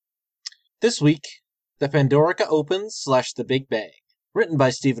This week, The Pandorica Opens / The Big Bang. Written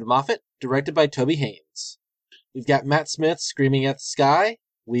by Stephen Moffat, directed by Toby Haynes. We've got Matt Smith screaming at the sky,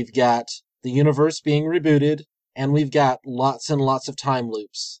 we've got the universe being rebooted, and we've got lots and lots of time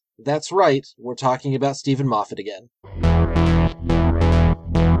loops. That's right, we're talking about Stephen Moffat again.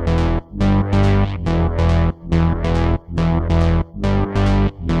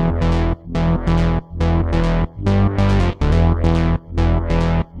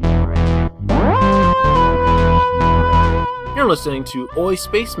 You're listening to Oi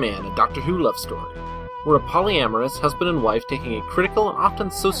Spaceman, a Doctor Who love story. We're a polyamorous husband and wife taking a critical and often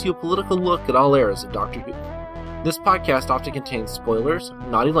socio-political look at all eras of Doctor Who. This podcast often contains spoilers,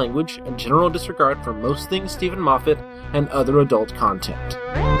 naughty language, and general disregard for most things Stephen Moffat and other adult content.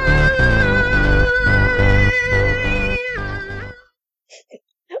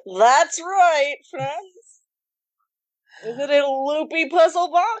 That's right, friends. Is it a loopy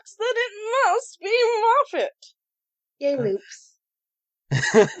puzzle box? Then it must be Moffat. Yay, loops.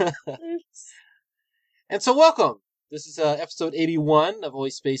 And so welcome. This is episode 81 of Oi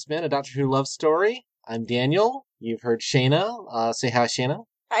Spaceman, a Doctor Who love story. I'm Daniel. You've heard Shayna. Say hi, Shayna.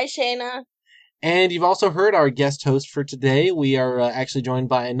 Hi, Shayna. And you've also heard our guest host for today. We are actually joined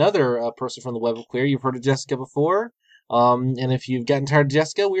by another person from the Web of Queer. You've heard of Jessica before. And if you've gotten tired of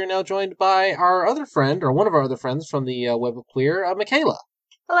Jessica, we are now joined by our other friend, or one of our other friends from the Web of Queer, Michaela.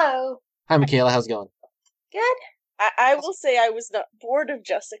 Hello. Hi, Michaela. How's it going? Good. I will say I was not bored of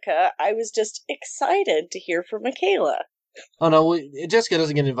Jessica. I was just excited to hear from Michaela. Oh, no, Jessica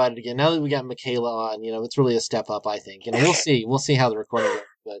doesn't get invited again. Now that we got Michaela on, it's really a step up, I think. We'll see. We'll see how the recording goes.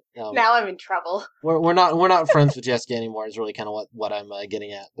 But now I'm in trouble. We're not friends with Jessica anymore. Is really kind of what I'm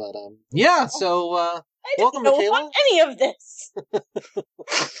getting at. But yeah. So I welcome, don't Michaela. want any of this.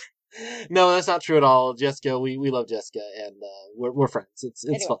 No, that's not true at all. Jessica, we love Jessica, and we're friends. It's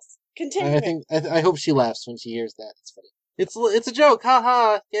Anyways, fun. continue. I hope she laughs when she hears that. It's funny. It's a joke. Ha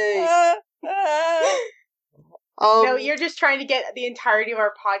ha. Yay. No, you're just trying to get the entirety of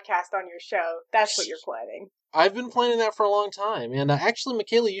our podcast on your show. That's what you're planning. I've been planning that for a long time, and actually,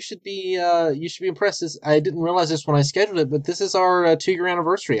 Michaela, you should be impressed. I didn't realize this when I scheduled it, but this is our 2-year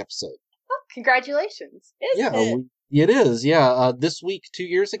anniversary episode. Oh, congratulations! It is. Yeah, this week 2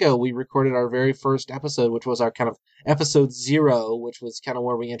 years ago, we recorded our very first episode, which was our kind of episode 0, which was kind of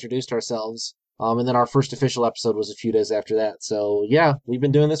where we introduced ourselves. And then our first official episode was a few days after that. So yeah, we've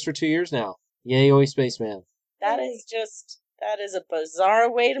been doing this for 2 years now. Yay, Oi Spaceman. That is a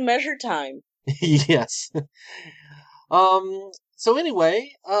bizarre way to measure time. Yes. So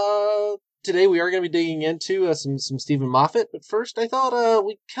anyway, today we are going to be digging into some Stephen Moffat, but first I thought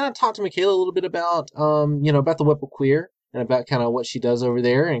we kind of talk to Michaela a little bit about about the Web of Queer and about kind of what she does over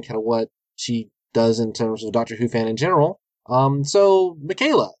there and kind of what she does in terms of a Doctor Who fan in general. So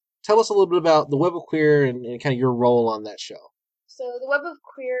Michaela, tell us a little bit about the Web of Queer and kind of your role on that show. So the Web of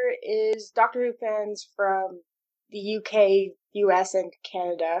Queer is Doctor Who fans from the UK, US, and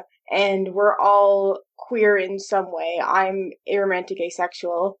Canada, and we're all queer in some way. I'm aromantic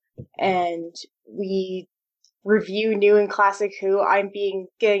asexual, and we review new and classic Who. I'm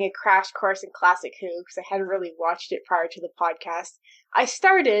getting a crash course in classic Who because I hadn't really watched it prior to the podcast. I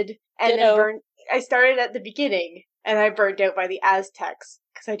started at the beginning, and I burned out by the Aztecs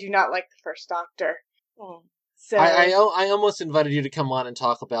because I do not like the first Doctor. Oh. So I almost invited you to come on and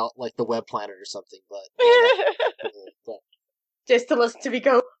talk about like the Web Planet or something, but, but just to listen to me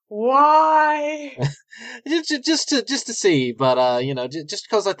go, why? just to see, but just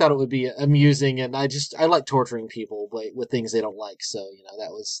because I thought it would be amusing, and I like torturing people with things they don't like, so that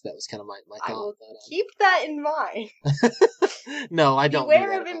was kind of my thought. I will keep that in mind. No, I don't.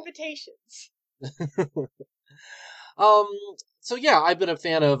 Beware of invitations. So yeah, I've been a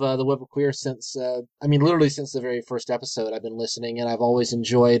fan of the Web of Queer since, literally since the very first episode. I've been listening, and I've always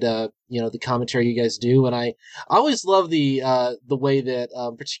enjoyed, the commentary you guys do, and I always love the way that,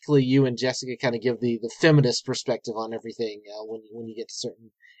 particularly you and Jessica kind of give the feminist perspective on everything, when you get to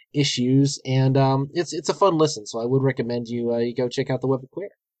certain issues, and, it's a fun listen, so I would recommend you go check out the Web of Queer.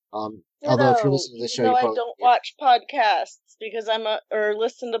 Although if you're listening to the show, I don't watch podcasts or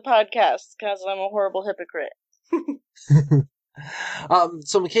listen to podcasts because I'm a horrible hypocrite.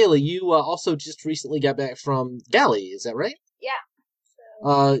 So Michaela, you also just recently got back from Galley, is that right?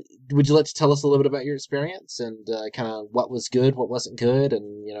 Yeah. Would you like to tell us a little bit about your experience and kind of what was good, what wasn't good,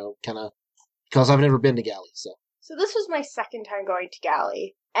 and kind of because I've never been to Galley, so. So this was my second time going to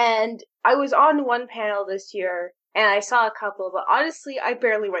Galley, and I was on one panel this year, and I saw a couple, but honestly, I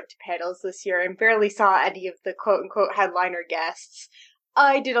barely went to panels this year and barely saw any of the quote-unquote headliner guests.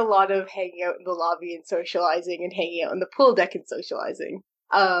 I did a lot of hanging out in the lobby and socializing and hanging out in the pool deck and socializing.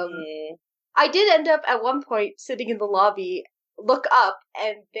 I did end up at one point sitting in the lobby, look up,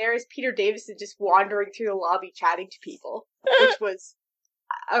 and there's Peter Davison just wandering through the lobby chatting to people, which was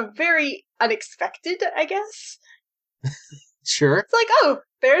very unexpected, I guess. Sure. It's like, oh,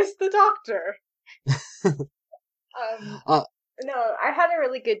 there's the Doctor. Uh, No, I had a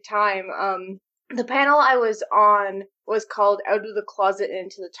really good time. The panel I was on was called Out of the Closet and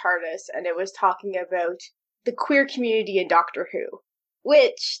Into the TARDIS, and it was talking about the queer community in Doctor Who,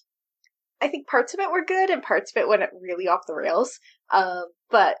 which I think parts of it were good and parts of it went really off the rails.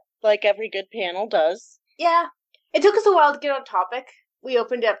 But Like every good panel does. yeah, it took us a while to get on topic. We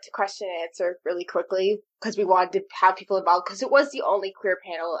opened it up to question and answer really quickly because we wanted to have people involved because it was the only queer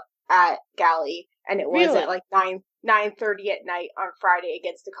panel at Galley, and it was Really? at like 9:30 at night on Friday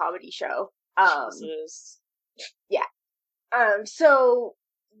against a comedy show. Jesus. So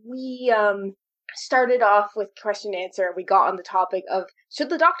we started off with question and answer. We got on the topic of should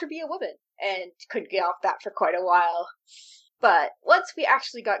the Doctor be a woman, and couldn't get off that for quite a while. But once we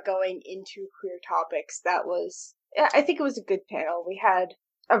actually got going into queer topics, I think it was a good panel. We had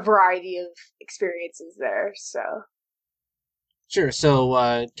a variety of experiences there, so. sure. So,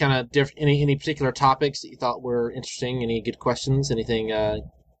 kind of any particular topics that you thought were interesting? Any good questions? Anything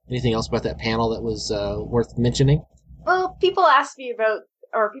else about that panel that was worth mentioning? Well, people asked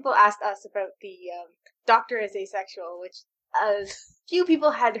us about the Doctor as asexual, which few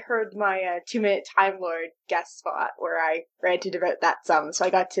people had heard my 2-minute Time Lord guest spot where I ranted about that some, so I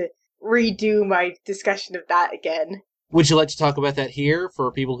got to redo my discussion of that again. Would you like to talk about that here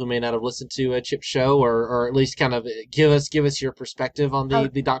for people who may not have listened to Chip's show, or at least kind of give us your perspective on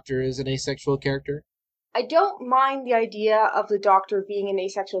the Doctor as an asexual character? I don't mind the idea of the Doctor being an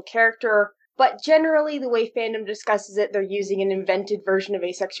asexual character, but generally the way fandom discusses it, they're using an invented version of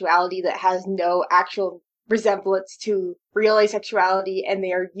asexuality that has no actual resemblance to real asexuality, and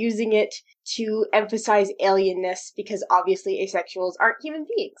they are using it to emphasize alienness because obviously asexuals aren't human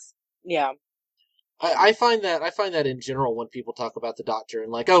beings. Yeah. I find that in general when people talk about the Doctor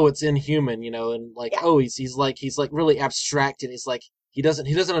and like, oh, it's inhuman, and like, Yeah. oh, he's like really abstract and he's like he doesn't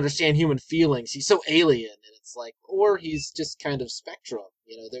understand human feelings. He's so alien, and it's like, or he's just kind of spectrum.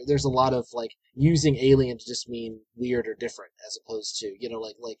 There's a lot of like using alien to just mean weird or different as opposed to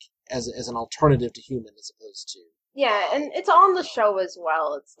like as an alternative to human as opposed to. Yeah, and it's on the show as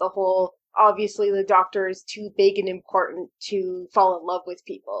well. It's the whole obviously the Doctor is too big and important to fall in love with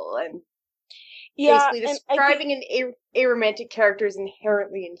people, and Yeah, basically and I think describing an aromantic character is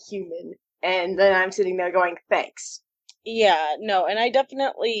inherently inhuman. And then I'm sitting there going, thanks. yeah, no, and I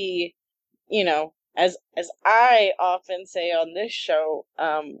definitely, as I often say on this show,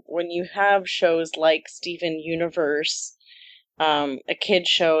 when you have shows like Steven Universe, a kid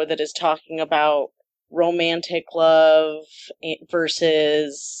show that is talking about romantic love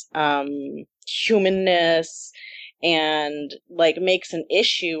versus humanness, and like makes an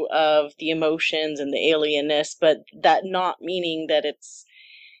issue of the emotions and the alienness, but that not meaning that it's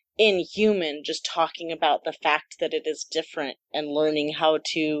inhuman, just talking about the fact that it is different and learning how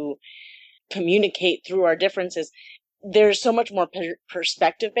to communicate through our differences. There's so much more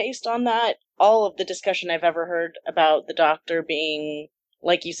perspective based on that. All of the discussion I've ever heard about the Doctor being,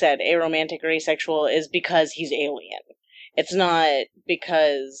 like you said, aromantic or asexual is because he's alien. It's not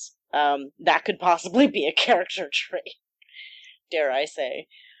because that could possibly be a character trait, dare I say.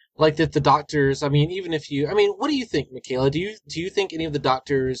 Like that the Doctors, I mean, even if you, I mean, what do you think, Michaela? Do you think any of the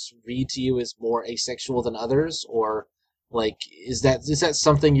Doctors read to you as more asexual than others, or like is that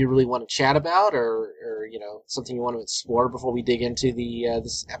something you really want to chat about, or something you want to explore before we dig into the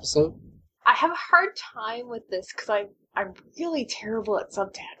this episode? I have a hard time with this because I'm really terrible at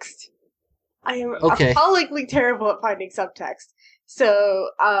subtext. I am Okay. appallingly terrible at finding subtext. So,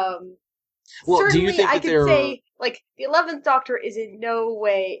 Well, do you certainly think I that could there? say, like, the 11th Doctor is in no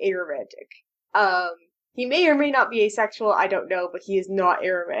way aromantic. He may or may not be asexual, I don't know, but he is not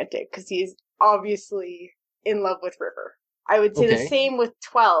aromantic, because he is obviously in love with River. I would say the Okay. same with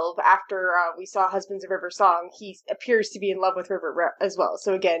 12, after we saw Husbands of River Song, he appears to be in love with River as well.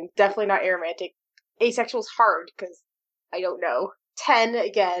 So again, definitely not aromantic. Asexual's hard, because, I don't know. 10,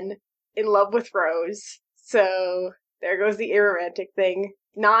 again, in love with Rose. So, there goes the aromantic thing.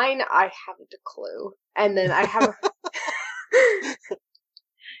 9, I haven't a clue. And then I have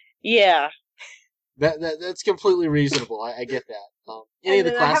Yeah. That's completely reasonable. I get that. Any and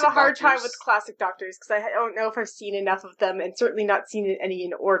of the then I have classic a hard time with Doctors? classic Doctors because I don't know if I've seen enough of them, and certainly not seen any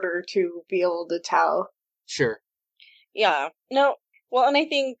in order to be able to tell. Sure. Yeah. No, well, and I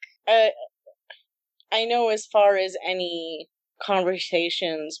think, I know as far as any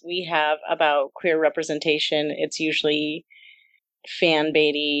conversations we have about queer representation, it's usually fan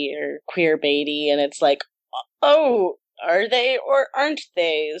baity or queer baity, and it's like, oh, are they or aren't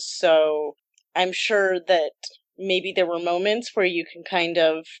they? So I'm sure that maybe there were moments where you can kind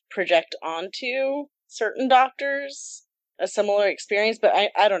of project onto certain doctors a similar experience, but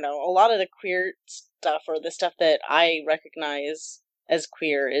I don't know. A lot of the queer stuff, or the stuff that I recognize as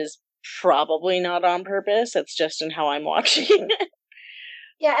queer, is probably not on purpose. It's just in how I'm watching it.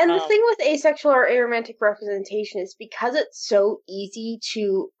 Yeah, and the thing with asexual or aromantic representation is because it's so easy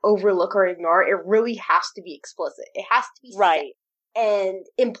to overlook or ignore, it really has to be explicit. It has to be right. said. And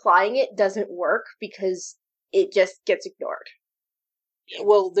implying it doesn't work because it just gets ignored.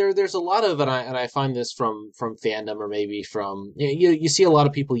 Well, there's a lot of, and I find this from fandom, or maybe from, you see a lot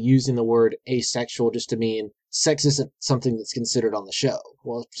of people using the word asexual just to mean sex isn't something that's considered on the show.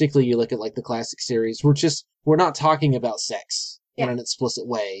 Well, particularly you look at like the classic series, we're not talking about sex in an explicit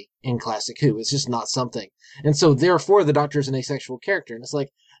way in Classic Who. It's just not something. And so therefore the Doctor is an asexual character. And it's like,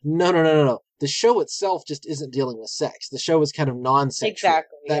 no. The show itself just isn't dealing with sex. The show is kind of non-sexual.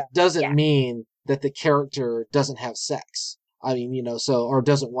 Exactly. That doesn't mean that the character doesn't have sex. I mean, or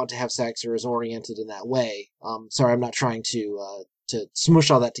doesn't want to have sex or is oriented in that way. Sorry, I'm not trying to smush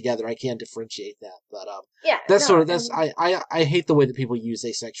all that together. I can differentiate that, but I hate the way that people use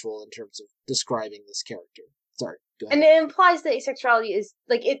asexual in terms of describing this character. Sorry, go ahead. And it implies that asexuality is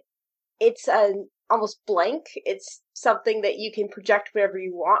like it's almost blank. It's something that you can project whatever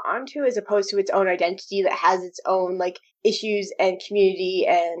you want onto, as opposed to its own identity that has its own like issues and community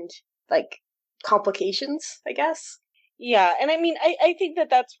and like complications, I guess. Yeah, and I mean, I think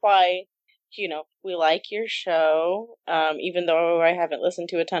that's why, we like your show, even though I haven't listened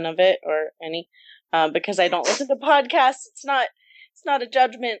to a ton of it or any, because I don't listen to podcasts. It's not a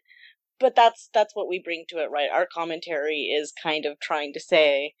judgment, but that's what we bring to it, right? Our commentary is kind of trying to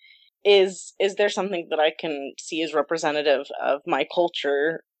say, is there something that I can see as representative of my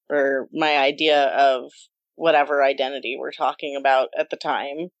culture or my idea of whatever identity we're talking about at the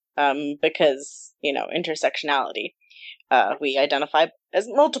time? Because, intersectionality. We identify as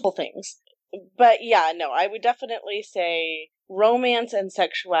multiple things. But yeah, no, I would definitely say romance and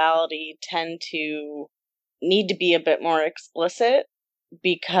sexuality tend to need to be a bit more explicit,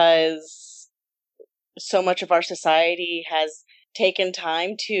 because so much of our society has taken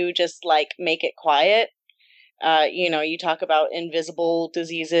time to just like make it quiet. You talk about invisible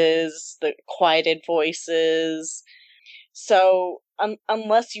diseases, the quieted voices. So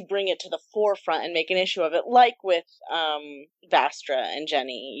unless you bring it to the forefront and make an issue of it, like with Vastra and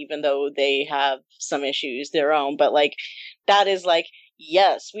Jenny, even though they have some issues their own, but like that is like,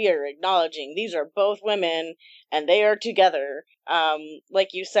 yes, we are acknowledging these are both women and they are together. Like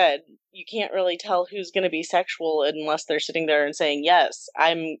you said, you can't really tell who's going to be sexual unless they're sitting there and saying, yes,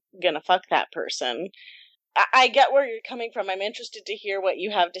 I'm going to fuck that person. I get where you're coming from. I'm interested to hear what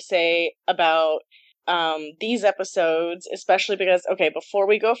you have to say about these episodes, especially because, okay, before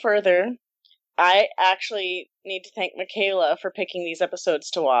we go further, I actually need to thank Michaela for picking these episodes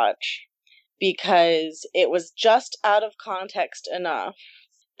to watch, because it was just out of context enough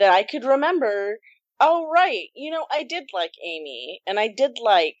that I could remember, oh, right, I did like Amy, and I did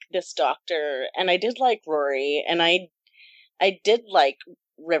like this doctor, and I did like Rory, and I did like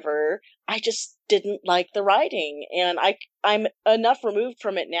River. I just didn't like the writing, and I'm enough removed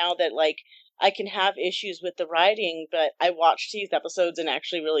from it now that like I can have issues with the writing, but I watched these episodes and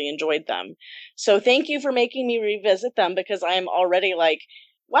actually really enjoyed them. So thank you for making me revisit them, because I am already like,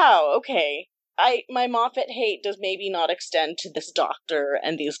 wow, okay. My Moffat hate does maybe not extend to this doctor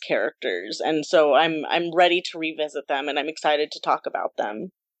and these characters, and so I'm ready to revisit them, and I'm excited to talk about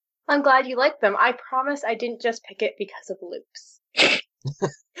them. I'm glad you like them. I promise I didn't just pick it because of loops.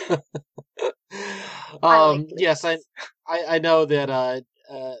 Yes, I know that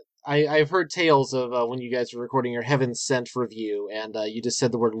I've heard tales of when you guys were recording your Heaven Sent review, and you just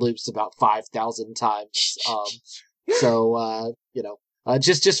said the word loops about 5,000 times.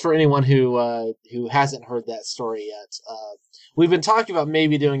 Just for anyone who hasn't heard that story yet, we've been talking about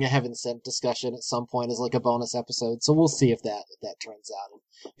maybe doing a Heaven Sent discussion at some point as like a bonus episode. So we'll see if that turns out.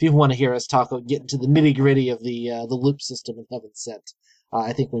 If you want to hear us get into the nitty gritty of the loop system in Heaven Sent,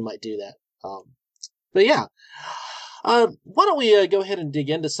 I think we might do that. But yeah. Why don't we go ahead and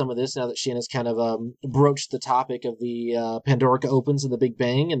dig into some of this now that Shanna's kind of broached the topic of the Pandorica opens and the Big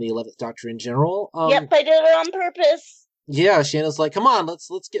Bang and the 11th Doctor in general. Yep, I did it on purpose. Yeah, Shanna's like, come on,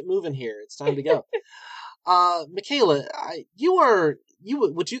 let's get moving here. It's time to go. Michaela,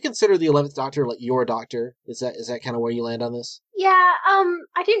 would you consider the 11th Doctor like your doctor? Is that kind of where you land on this? Yeah,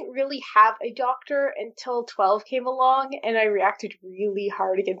 I didn't really have a doctor until 12 came along, and I reacted really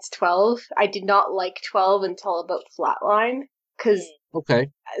hard against 12. I did not like 12 until about Flatline, Because Okay.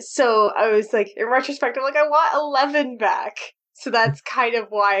 so I was like, in retrospect, I'm like, I want 11 back. So that's kind of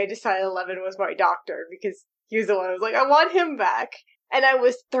why I decided 11 was my doctor, because he was the one I was like, I want him back. And I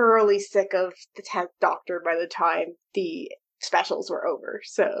was thoroughly sick of the 10th Doctor by the time the specials were over.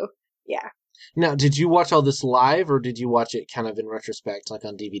 So, yeah. Now, did you watch all this live, or did you watch it kind of in retrospect, like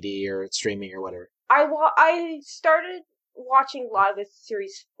on DVD or streaming or whatever? I started watching live with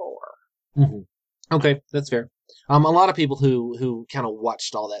series 4. Hmm. Okay, that's fair. A lot of people who kind of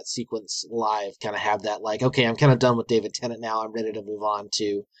watched all that sequence live kind of have that, like, okay, I'm kind of done with David Tennant now. I'm ready to move on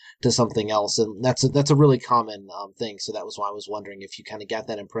to something else, and that's a really common thing. So that was why I was wondering if you kind of got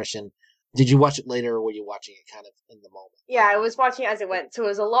that impression. Did you watch it later, or were you watching it kind of in the moment? Yeah, I was watching as it went. So it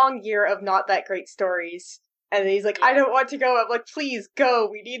was a long year of not that great stories. And then he's like, I don't want to go. I'm like, please go.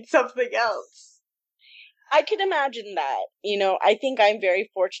 We need something else. I can imagine that. I think I'm very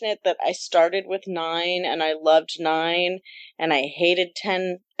fortunate that I started with 9 and I loved 9 and I hated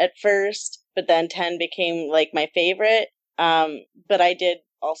 10 at first, but then 10 became like my favorite. But I did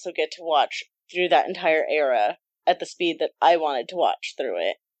also get to watch through that entire era at the speed that I wanted to watch through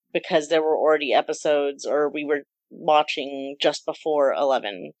it because there were already episodes or we were watching just before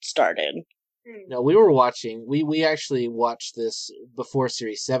 11 started. No, we were watching. We actually watched this before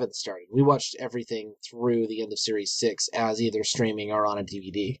Series 7 started. We watched everything through the end of Series 6 as either streaming or on a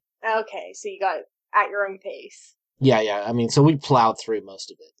DVD. Okay, so you got it at your own pace. Yeah. I mean, so we plowed through most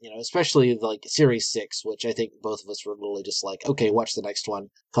of it, especially like Series 6, which I think both of us were literally just like, okay, watch the next one,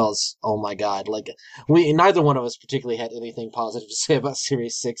 because, oh my god, like, neither one of us particularly had anything positive to say about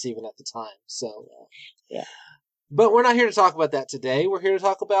Series 6 even at the time, so. Yeah. But we're not here to talk about that today. We're here to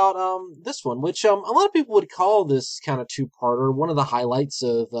talk about this one, which a lot of people would call this kind of two-parter one of the highlights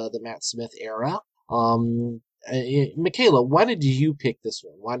of the Matt Smith era. Michaela, why did you pick this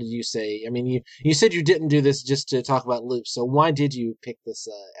one? Why did you say? I mean, you said you didn't do this just to talk about loops, so why did you pick this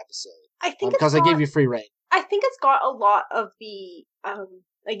episode? I think because I gave you free reign. I think it's got a lot of the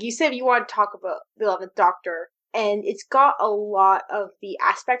like you said, you want to talk about the 11th Doctor, and it's got a lot of the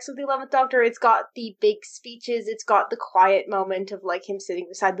aspects of the 11th Doctor. It's got the big speeches. It's got the quiet moment of like him sitting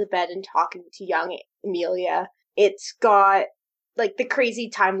beside the bed and talking to young Amelia. It's got like the crazy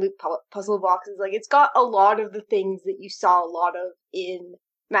time loop puzzle boxes. Like it's got a lot of the things that you saw a lot of in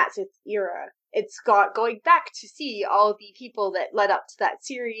Matt Smith's era. It's got going back to see all the people that led up to that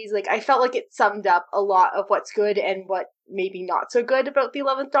series. Like I felt like it summed up a lot of what's good and what maybe not so good about the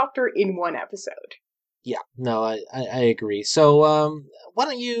 11th Doctor in one episode. Yeah, no, I agree. So, why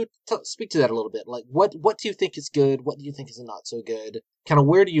don't you speak to that a little bit? Like, what do you think is good? What do you think is not so good? Kind of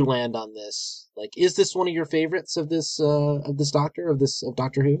where do you land on this? Like, is this one of your favorites of this Doctor of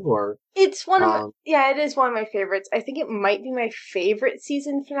Doctor Who? Or it's one of yeah, it is one of my favorites. I think it might be my favorite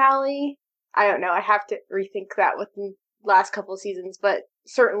season finale. I don't know. I have to rethink that with the last couple of seasons, but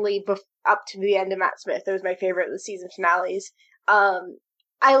certainly up to the end of Matt Smith, it was my favorite of the season finales.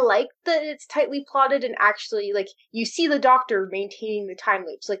 I like that it's tightly plotted and actually, like, you see the Doctor maintaining the time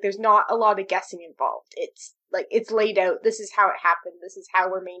loops. Like, there's not a lot of guessing involved. It's, like, it's laid out. This is how it happened. This is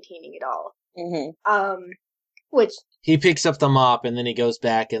how we're maintaining it all. Mm-hmm. Which... he picks up the mop, and then he goes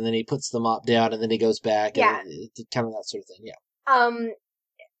back, and then he puts the mop down, and then he goes back. Yeah. And kind of that sort of thing, yeah.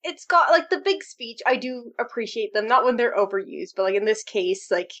 It's got, like, the big speech. I do appreciate them. Not when they're overused, but, like, in this case,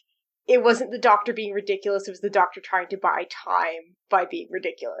 like... it wasn't the Doctor being ridiculous, it was the Doctor trying to buy time by being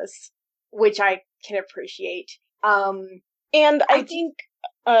ridiculous, which I can appreciate. And I think,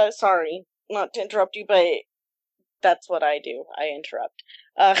 sorry, not to interrupt you, but that's what I do. I interrupt.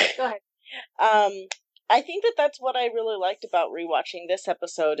 Go ahead. I think that's what I really liked about rewatching this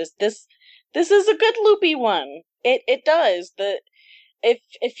episode is this is a good loopy one. It does.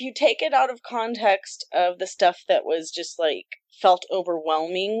 If you take it out of context of the stuff that was just like felt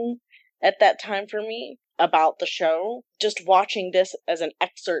overwhelming at that time for me about the show, just watching this as an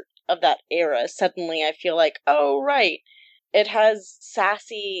excerpt of that era, suddenly I feel like, oh right, it has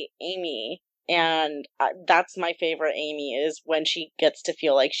sassy Amy, and that's my favorite Amy, is when she gets to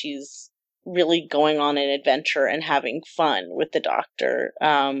feel like she's really going on an adventure and having fun with the Doctor.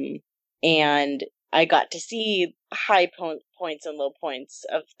 And I got to see high points and low points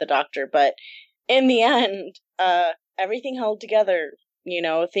of the Doctor, but in the end, everything held together.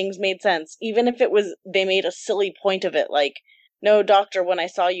 Things made sense. Even if they made a silly point of it, like, no, Doctor, when I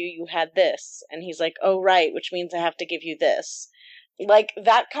saw you, you had this. And he's like, oh, right, which means I have to give you this. Like,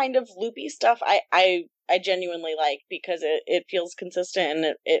 that kind of loopy stuff, I genuinely like, because it feels consistent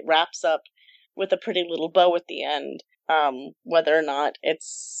and it wraps up with a pretty little bow at the end. Whether or not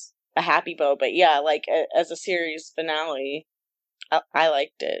it's a happy bow, but yeah, like as a series finale, I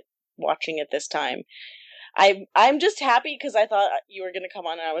liked it watching it this time. I'm just happy because I thought you were gonna come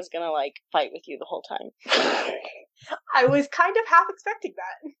on and I was gonna like fight with you the whole time. I was kind of half expecting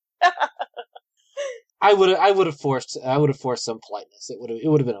that. I would have forced some politeness. It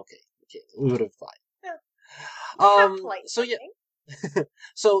would have been okay. We would have been fine. Polite, So yeah.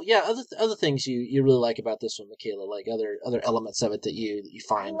 So yeah, other things you really like about this one, Michaela, like other elements of it that you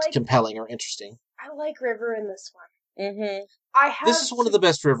find compelling or interesting. I like River in this one. Mm-hmm. This is one of the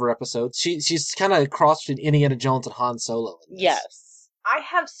best River episodes. She's kind of crossed between Indiana Jones and Han Solo in this. Yes. I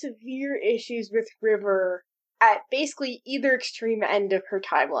have severe issues with River at basically either extreme end of her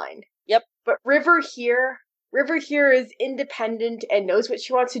timeline. Yep. But River here is independent and knows what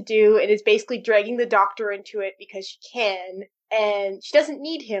she wants to do and is basically dragging the Doctor into it because she can. And she doesn't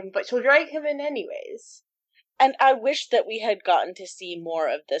need him, but she'll drag him in anyways. And I wish that we had gotten to see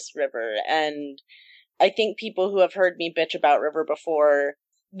more of this River. And I think people who have heard me bitch about River before,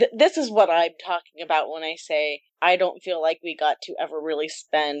 this is what I'm talking about when I say I don't feel like we got to ever really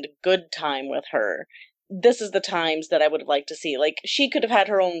spend good time with her. This is the times that I would have liked to see. Like, she could have had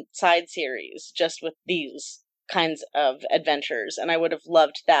her own side series just with these kinds of adventures, and I would have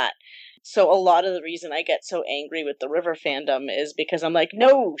loved that. So a lot of the reason I get so angry with the River fandom is because I'm like,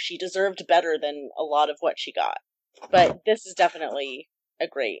 no, she deserved better than a lot of what she got. But this is definitely a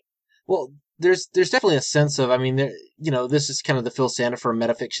great. Well, there's definitely a sense of, I mean, this is kind of the Phil Sandifer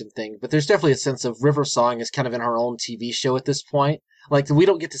metafiction thing, but there's definitely a sense of River Song is kind of in her own TV show at this point. Like, we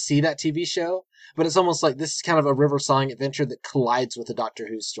don't get to see that TV show, but it's almost like this is kind of a River Song adventure that collides with a Doctor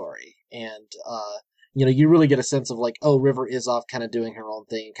Who story. And, you really get a sense of like, oh, River is off kind of doing her own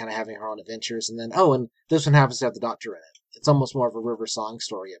thing, kind of having her own adventures, and then, and this one happens to have the Doctor in it. It's almost more of a River Song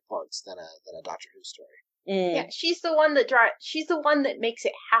story at parts than a Doctor Who story. Mm. Yeah, she's the one that makes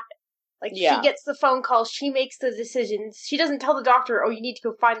it happen. Like, she gets the phone call, she makes the decisions. She doesn't tell the Doctor, oh, you need to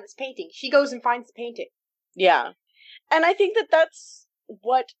go find this painting. She goes and finds the painting. Yeah. And I think that that's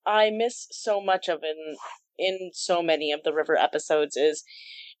what I miss so much of in so many of the River episodes is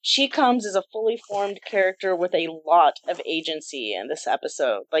she comes as a fully formed character with a lot of agency in this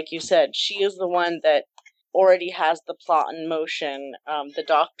episode. Like you said, she is the one that already has the plot in motion. The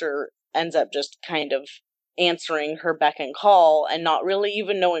Doctor ends up just kind of answering her beck and call and not really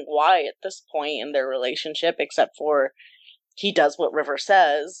even knowing why at this point in their relationship, except for he does what River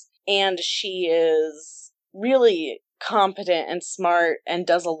says. And she is really competent and smart and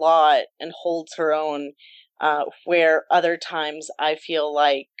does a lot and holds her own, where other times I feel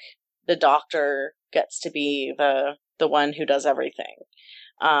like the Doctor gets to be the one who does everything.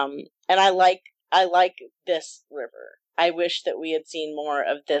 And I like this River. I wish that we had seen more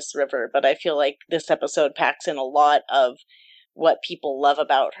of this River, but I feel like this episode packs in a lot of what people love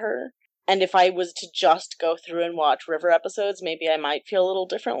about her. And if I was to just go through and watch River episodes, maybe I might feel a little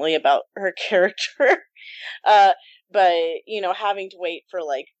differently about her character. But, having to wait for,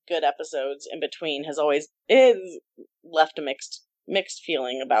 like, good episodes in between has left a mixed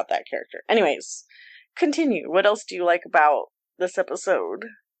feeling about that character. Anyways, continue. What else do you like about this episode?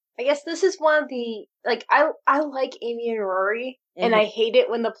 I guess this is one of the, like, I like Amy and Rory, and I hate it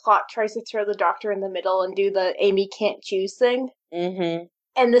when the plot tries to throw the Doctor in the middle and do the Amy can't choose thing. Mm-hmm.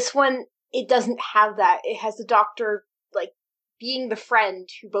 And this one, it doesn't have that. It has the Doctor, like, being the friend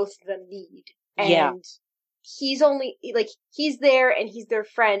who both of them need. And he's only, like, he's there and he's their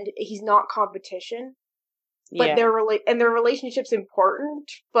friend. He's not competition. But their relationship's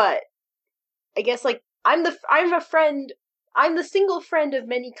important, but I guess, like, I'm the single friend of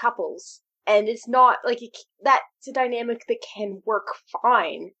many couples, and it's not, like, that's a dynamic that can work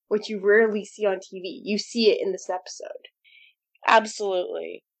fine, which you rarely see on TV. You see it in this episode.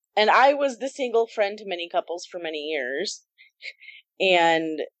 Absolutely. And I was the single friend to many couples for many years,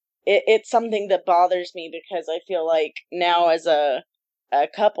 and it's something that bothers me because I feel like now as a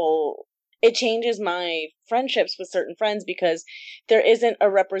couple, it changes my friendships with certain friends because there isn't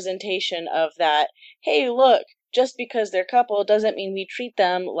a representation of that, hey, look, just because they're couple doesn't mean we treat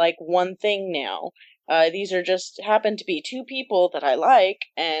them like one thing now. These are just happen to be two people that I like,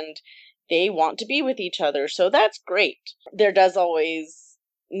 and they want to be with each other, so that's great. There does always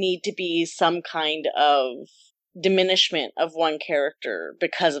need to be some kind of diminishment of one character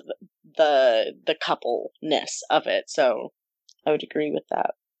because of the coupleness of it, so I would agree with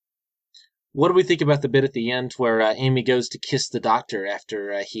that. What do we think about the bit at the end where Amy goes to kiss the Doctor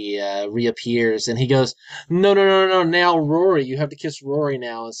after he reappears, and he goes, no, now Rory, you have to kiss Rory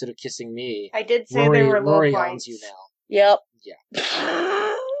now instead of kissing me. I did say there were low Rory points. owns you now. Yep. Yeah.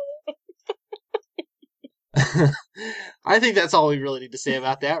 I think that's all we really need to say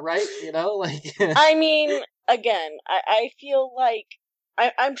about that, right? I mean, again, I feel like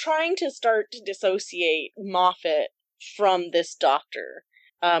I'm trying to start to dissociate Moffat from this Doctor.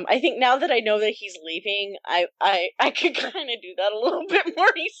 I think now that I know that he's leaving, I could kind of do that a little bit more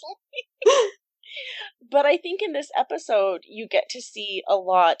easily. But I think in this episode, you get to see a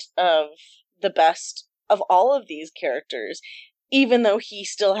lot of the best of all of these characters, even though he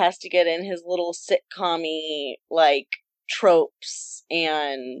still has to get in his little sitcom-y, like, tropes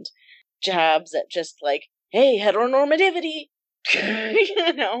and jabs at just, like, hey, heteronormativity!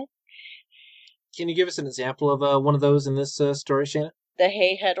 You know? Can you give us an example of one of those in this story, Shanna? The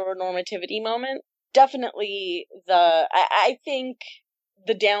hey, heteronormativity moment? Definitely I think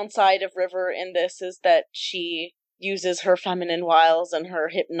the downside of River in this is that she uses her feminine wiles and her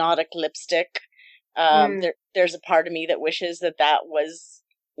hypnotic lipstick. There's a part of me that wishes that was,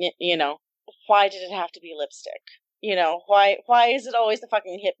 you know, why did it have to be lipstick? You know, why is it always the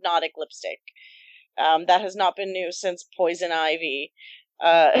fucking hypnotic lipstick? That has not been new since Poison Ivy,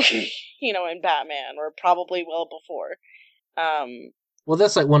 you know, in Batman, or probably well before. Well,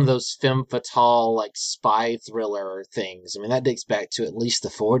 that's like one of those femme fatale, like, spy thriller things. I mean, that dates back to at least the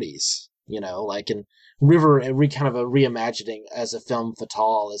 40s, you know, like, in River, kind of a reimagining as a femme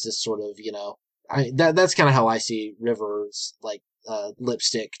fatale, as this sort of, you know, that's kind of how I see River's, like,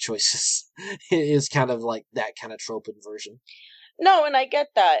 lipstick choices, is kind of like that kind of trope inversion. No, and I get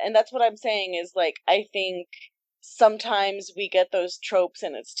that, and that's what I'm saying is, like, I think sometimes we get those tropes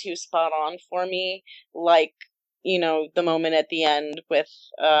and it's too spot on for me, like, you know, the moment at the end with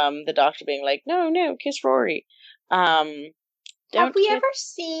the Doctor being like, no, kiss Rory. Have we ever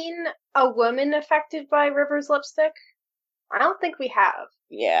seen a woman affected by River's lipstick? I don't think we have.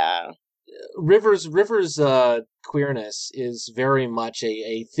 Yeah. River's queerness is very much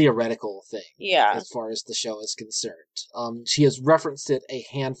a theoretical thing. Yeah. As far as the show is concerned. She has referenced it a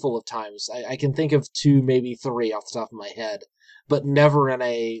handful of times. I can think of 2, maybe 3 off the top of my head, but never in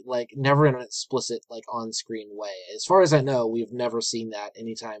an explicit, like, on-screen way. As far as I know, we've never seen that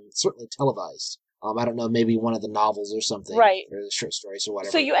anytime, certainly televised. I don't know, maybe one of the novels or something, right, or the short stories or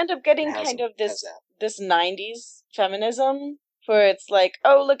whatever. So you end up getting kind of this 90s feminism, where it's like,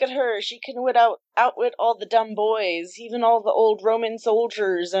 oh, look at her, she can outwit all the dumb boys, even all the old Roman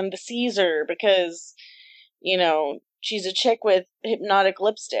soldiers and the Caesar, because, you know, she's a chick with hypnotic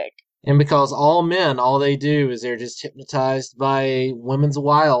lipstick. And because all men, all they do is they're just hypnotized by women's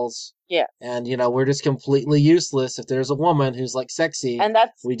wiles. Yeah. And, you know, we're just completely useless if there's a woman who's, like, sexy. And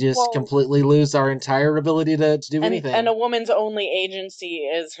we just completely lose our entire ability to do anything. And a woman's only agency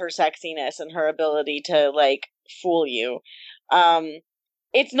is her sexiness and her ability to, like, fool you.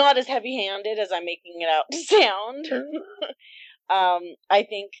 It's not as heavy-handed as I'm making it out to sound. I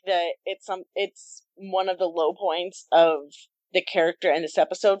think that it's one of the low points of the character in this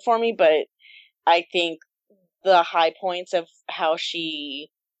episode for me, but I think the high points of how she,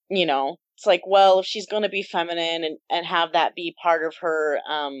 you know, it's like, well, if she's going to be feminine and have that be part of her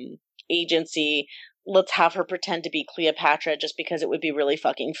agency, let's have her pretend to be Cleopatra just because it would be really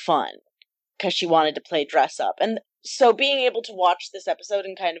fucking fun, because she wanted to play dress up. And so being able to watch this episode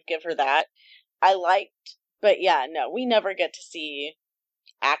and kind of give her that, I liked. But yeah, no, we never get to see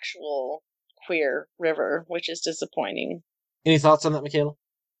actual queer River, which is disappointing. Any thoughts on that, Michaela?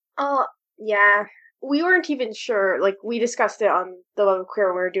 Yeah. We weren't even sure. Like, we discussed it on The Love of Queer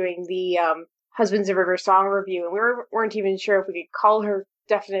when we were doing the Husbands of River song review, and we weren't even sure if we could call her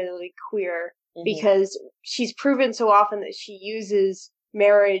definitely queer, because she's proven so often that she uses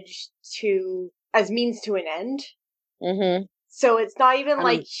marriage as means to an end. Mm-hmm. So it's not even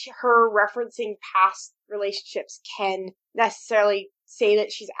like her referencing past relationships can necessarily say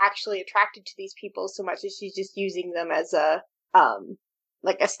that she's actually attracted to these people so much as she's just using them as a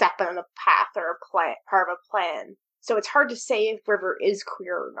like a step on a path or a plan, part of a plan. So it's hard to say if River is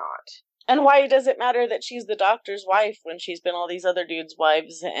queer or not. And why does it matter that she's the Doctor's wife when she's been all these other dudes'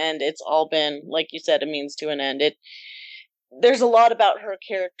 wives, and it's all been, like you said, a means to an end? There's a lot about her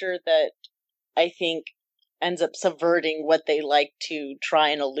character that I think ends up subverting what they like to try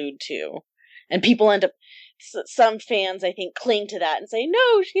and allude to. And people end up, some fans, I think, cling to that and say,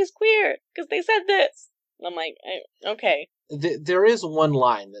 no, she's queer, because they said this. And I'm like, okay. There is one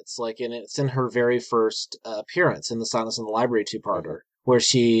line that's like, and it's in her very first appearance in the Silence in the Library two-parter, where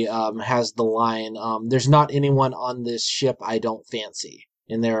she has the line, there's not anyone on this ship I don't fancy.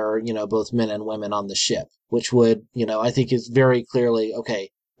 And there are, you know, both men and women on the ship, which would, you know, I think is very clearly, okay,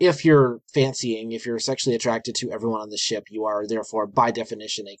 if you're sexually attracted to everyone on the ship, you are therefore, by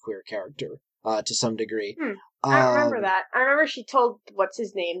definition, a queer character to some degree. I remember that. I remember she told what's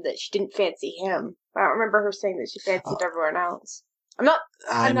his name that she didn't fancy him. I don't remember her saying that she fancied everyone else. I'm not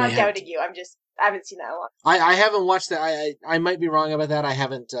doubting you. I'm just I haven't seen that in a long I haven't watched that. I might be wrong about that. I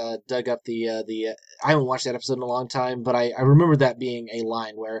haven't dug up I haven't watched that episode in a long time, but I remember that being a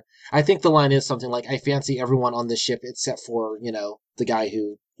line where I think the line is something like, "I fancy everyone on this ship except for the guy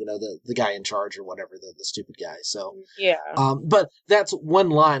who the guy in charge or whatever, the stupid guy." So, Yeah. but that's one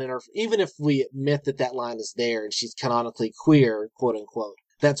line, and even if we admit that that line is there and she's canonically queer, quote unquote,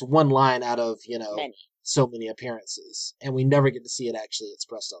 that's one line out of Many. so many appearances, and we never get to see it actually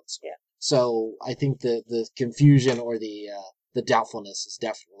expressed on screen. Yeah. So I think the confusion or the doubtfulness is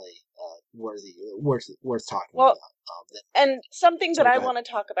definitely worth talking Well, about. and something that Sorry, I go ahead. want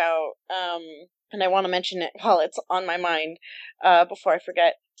to talk about, and I want to mention it while it's on my mind, before I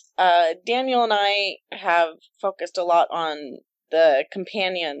forget. Daniel and I have focused a lot on the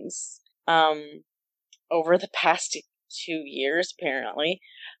companions, over the past 2 years, apparently.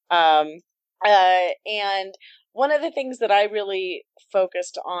 Um, and one of the things that I really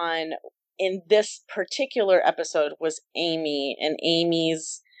focused on in this particular episode was Amy and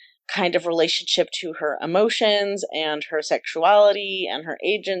Amy's kind of relationship to her emotions and her sexuality and her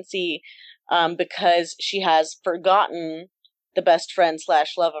agency, because she has forgotten the best friend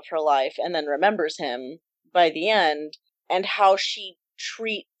slash love of her life and then remembers him by the end, and how she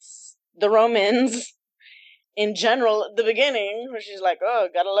treats the Romans in general at the beginning, where she's like, "Oh,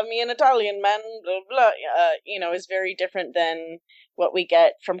 gotta love me an Italian man," blah blah. Is very different than what we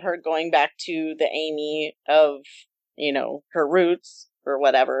get from her going back to the Amy of her roots or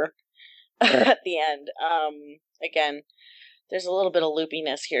whatever at the end. Again, there's a little bit of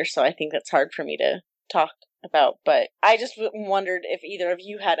loopiness here, so I think that's hard for me to talk about. But I just wondered if either of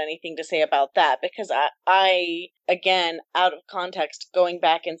you had anything to say about that, because I again, out of context, going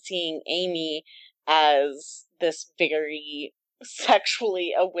back and seeing Amy as this very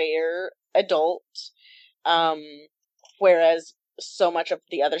sexually aware adult, um, whereas so much of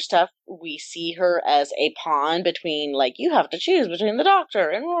the other stuff we see her as a pawn between, like, you have to choose between the Doctor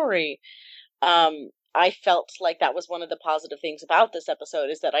and Rory. I felt like that was one of the positive things about this episode,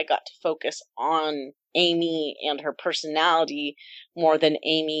 is that I got to focus on Amy and her personality more than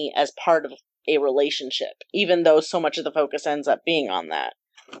Amy as part of a relationship, even though so much of the focus ends up being on that.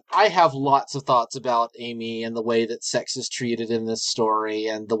 I have lots of thoughts about Amy and the way that sex is treated in this story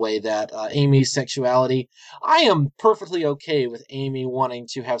and the way that Amy's sexuality. I am perfectly okay with Amy wanting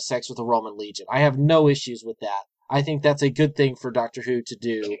to have sex with a Roman legion. I have no issues with that. I think that's a good thing for Doctor Who to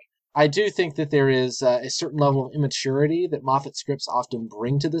do. I do think that there is a certain level of immaturity that Moffat scripts often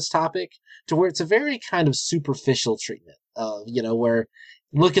bring to this topic, to where it's a very kind of superficial treatment of, where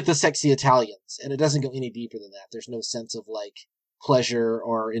look at the sexy Italians, and it doesn't go any deeper than that. There's no sense of like pleasure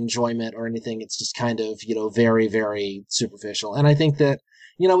or enjoyment or anything. It's just kind of, very, very superficial. And I think that,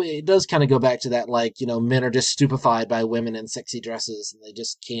 it does kind of go back to that, like, men are just stupefied by women in sexy dresses and they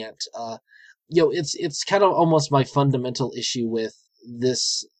just can't, it's kind of almost my fundamental issue with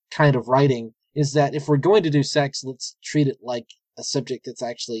this kind of writing is that if we're going to do sex, let's treat it like a subject that's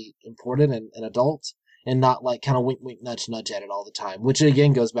actually important and adult, and not like kind of wink, wink, nudge, nudge at it all the time, which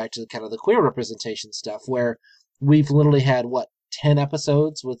again goes back to kind of the queer representation stuff where we've literally had, 10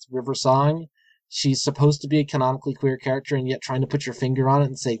 episodes with River Song. She's supposed to be a canonically queer character, and yet trying to put your finger on it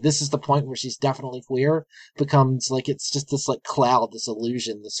and say this is the point where she's definitely queer becomes like it's just this like cloud, this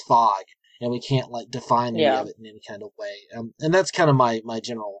illusion, this fog, and we can't like define any of it in any kind of way. And that's kind of my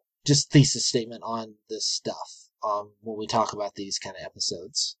general just thesis statement on this stuff. When we talk about these kind of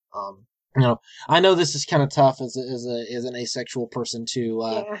episodes. I know this is kind of tough as an asexual person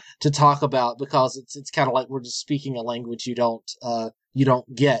to talk about, because it's kind of like we're just speaking a language you don't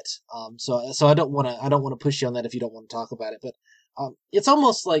get. So I don't want to push you on that if you don't want to talk about it. But it's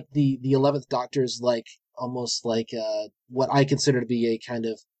almost like the 11th Doctor's like almost like what I consider to be a kind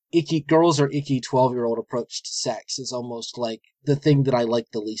of icky girls are icky 12-year-old approach to sex is almost like the thing that I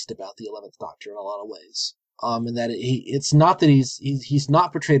like the least about the 11th Doctor in a lot of ways. And that it's not that he's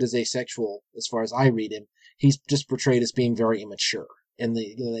not portrayed as asexual as far as I read him. He's just portrayed as being very immature, and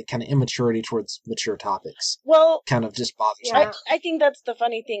the kind of immaturity towards mature topics. Well, kind of just bothers me. I think that's the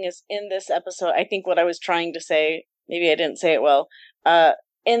funny thing is in this episode, I think what I was trying to say, maybe I didn't say it well,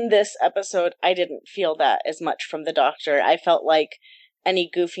 in this episode, I didn't feel that as much from the Doctor. I felt like any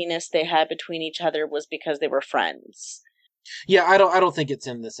goofiness they had between each other was because they were friends. Yeah, I don't think it's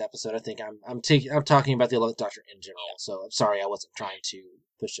in this episode. I think I'm talking about the 11th Doctor in general. So I'm sorry, I wasn't trying to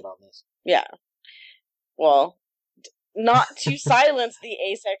push it on this. Yeah. Well, not to silence the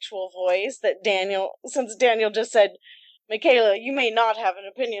asexual voice that since Daniel just said, Michaela, you may not have an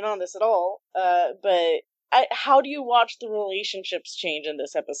opinion on this at all, but how do you watch the relationships change in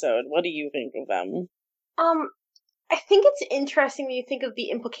this episode? What do you think of them? I think it's interesting when you think of the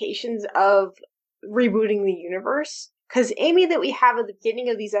implications of rebooting the universe. Because Amy that we have at the beginning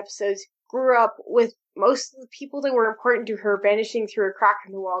of these episodes grew up with most of the people that were important to her vanishing through a crack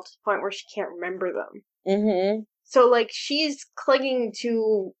in the wall to the point where she can't remember them. Mm-hmm. So, like, she's clinging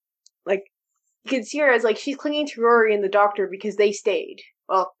to, like, you can see her as, like, she's clinging to Rory and the Doctor because they stayed.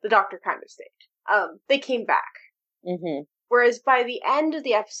 Well, the Doctor kind of stayed. They came back. Mm-hmm. Whereas by the end of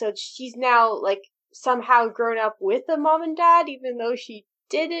the episode, she's now, like, somehow grown up with a mom and dad, even though she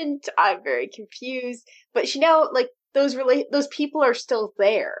didn't. I'm very confused. But she now, like, those people are still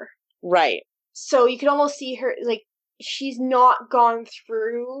there. Right. So you can almost see her, like, she's not gone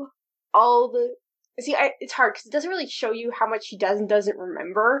through all the... See, it's hard, because it doesn't really show you how much she does and doesn't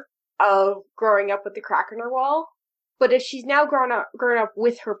remember of growing up with the crack in her wall. But if she's now grown up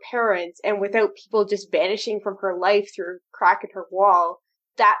with her parents and without people just vanishing from her life through a crack in her wall,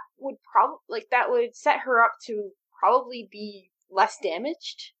 that would set her up to probably be less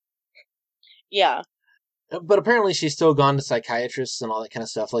damaged. Yeah. But apparently she's still gone to psychiatrists and all that kind of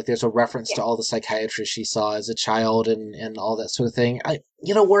stuff. Like, there's a reference Yeah. to all the psychiatrists she saw as a child and all that sort of thing.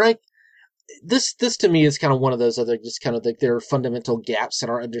 This to me is kind of one of those other, just kind of like, there are fundamental gaps in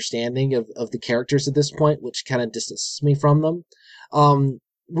our understanding of the characters at this point, which kind of distances me from them.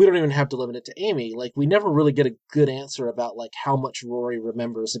 We don't even have to limit it to Amy. Like, we never really get a good answer about, like, how much Rory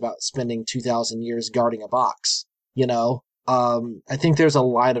remembers about spending 2,000 years guarding a box, you know? I think there's a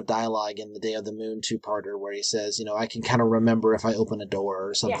line of dialogue in the Day of the Moon two-parter where he says, I can kind of remember if I open a door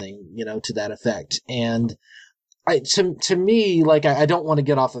or something, to that effect. And to me, like, I don't want to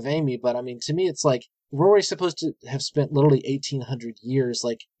get off of Amy, but I mean, to me, it's like, Rory's supposed to have spent literally 1,800 years,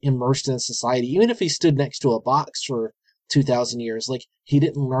 like, immersed in society. Even if he stood next to a box for 2,000 years, like, he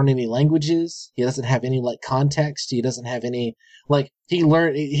didn't learn any languages. He doesn't have any, like, context. He doesn't have any, like,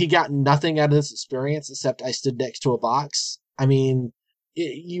 he got nothing out of this experience except I stood next to a box. I mean,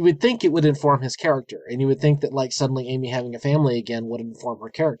 you would think it would inform his character, and you would think that, like, suddenly Amy having a family again would inform her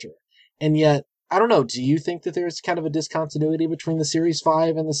character. And yet, I don't know, do you think that there's kind of a discontinuity between the Series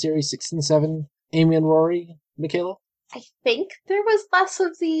 5 and the Series 6 and 7, Amy and Rory, Michaela? I think there was less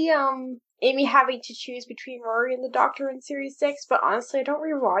of the Amy having to choose between Rory and the Doctor in Series 6, but honestly, I don't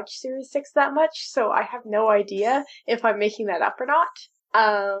rewatch Series 6 that much, so I have no idea if I'm making that up or not.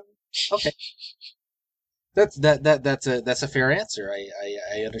 Okay. That's a fair answer.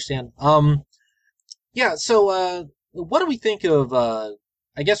 I understand. Yeah, so what do we think of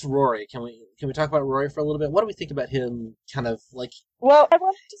I guess Rory? Can we talk about Rory for a little bit? What do we think about him kind of like... Well, I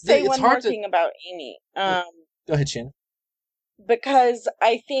wanted to say It's one hard more to... thing about Amy. Go ahead, Shannon. Because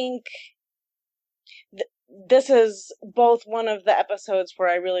I think this is both one of the episodes where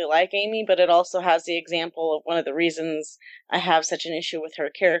I really like Amy, but it also has the example of one of the reasons I have such an issue with her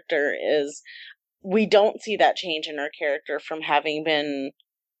character is we don't see that change in her character from having been,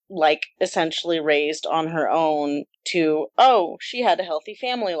 like, essentially raised on her own to, oh, she had a healthy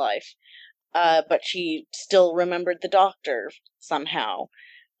family life. But she still remembered the Doctor somehow.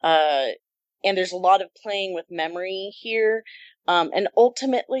 And there's a lot of playing with memory here. And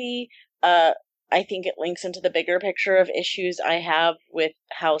ultimately, I think it links into the bigger picture of issues I have with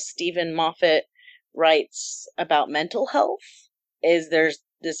how Stephen Moffat writes about mental health. Is there's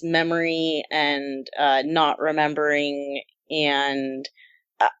this memory and not remembering, and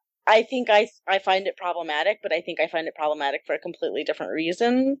I think I find it problematic, but I think I find it problematic for a completely different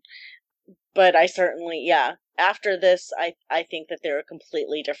reason. But I certainly, yeah, after this, I think that they're a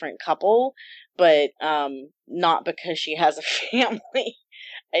completely different couple, but not because she has a family.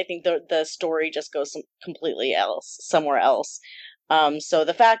 I think the story just goes somewhere else. So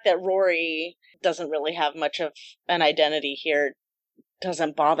the fact that Rory doesn't really have much of an identity here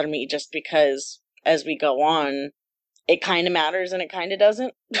doesn't bother me, just because as we go on, it kind of matters and it kind of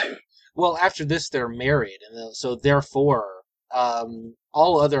doesn't. Well, after this, they're married, and so therefore,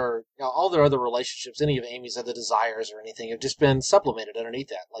 all their other relationships, any of Amy's other desires or anything, have just been supplemented underneath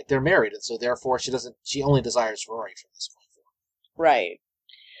that. Like, they're married, and so therefore she only desires Rory from this point forward. Right.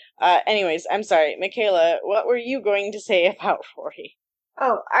 Anyways, I'm sorry, Michaela, what were you going to say about Rory?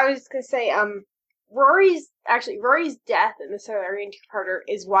 Oh, I was just gonna say, Rory's death in the Solarian two-parter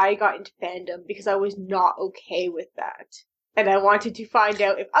is why I got into fandom, because I was not okay with that. And I wanted to find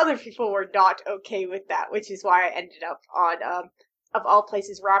out if other people were not okay with that, which is why I ended up on, of all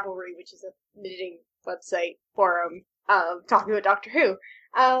places, Ravelry, which is a knitting website forum, talking about Doctor Who.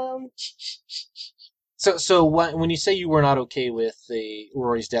 So when you say you were not okay with the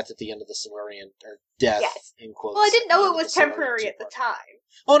Rory's death at the end of the Solarian, or death, Yes. in quotes... Well, I didn't know it at the was end of the Solarian temporary at the two-part. time.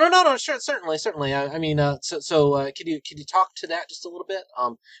 Oh no, sure, certainly. I mean, could you talk to that just a little bit?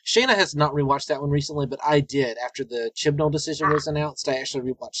 Shayna has not rewatched that one recently, but I did after the Chibnall decision Ah, was announced. I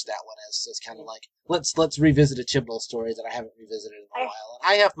actually rewatched that one as kind of like let's revisit a Chibnall story that I haven't revisited in a I while,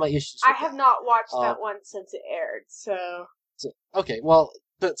 and I have my issues I with have that. not watched Um, that one since it aired, so okay, well,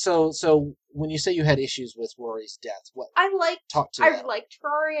 but so when you say you had issues with Rory's death, what I liked talk to I that? liked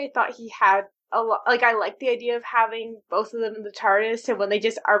Rory. I thought he had a lot. Like I liked the idea of having both of them in the TARDIS, and when they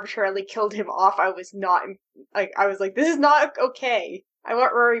just arbitrarily killed him off, I was not like I was like, this is not okay. I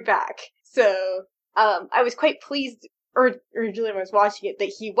want Rory back. So I was quite pleased, originally when I was watching it,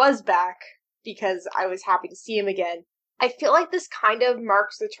 that he was back because I was happy to see him again. I feel like this kind of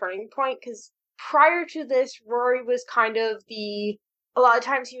marks the turning point because prior to this, Rory was kind of the. A lot of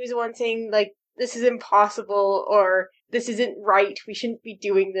times he was the one saying like, this is impossible, or this isn't right, we shouldn't be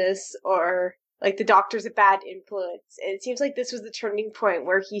doing this, or like the doctor's a bad influence. And it seems like this was the turning point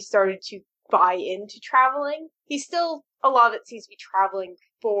where he started to buy into traveling. He's still, a lot of it seems to be traveling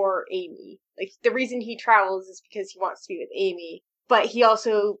for Amy. Like the reason he travels is because he wants to be with Amy. But he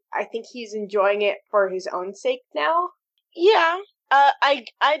also, I think he's enjoying it for his own sake now. Yeah,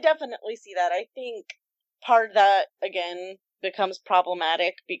 I definitely see that. I think part of that again becomes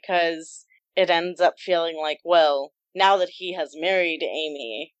problematic because it ends up feeling like, well, now that he has married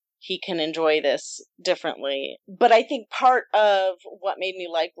Amy, he can enjoy this differently. But I think part of what made me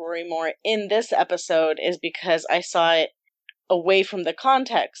like Rory more in this episode is because I saw it away from the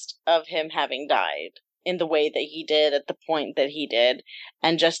context of him having died in the way that he did at the point that he did,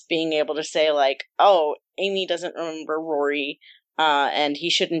 and just being able to say like, oh, Amy doesn't remember Rory, and he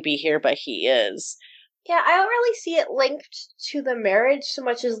shouldn't be here, but he is. Yeah, I don't really see it linked to the marriage so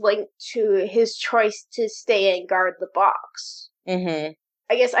much as linked to his choice to stay and guard the box. Mm-hmm.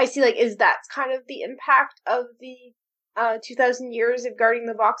 I guess I see like is that kind of the impact of the 2000 years of guarding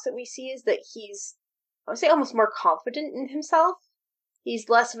the box that we see is that he's I would say almost more confident in himself. He's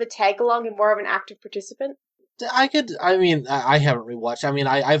less of a tag along and more of an active participant. I mean, I haven't rewatched. I mean,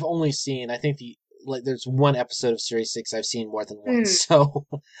 I've only seen. I think there's one episode of Series 6 I've seen more than once. Mm. So,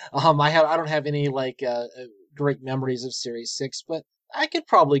 I don't have any great memories of Series 6, but I could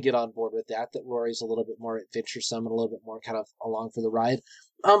probably get on board with that. That Rory's a little bit more adventuresome and a little bit more kind of along for the ride.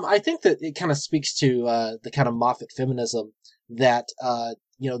 I think that it kind of speaks to the kind of Moffat feminism that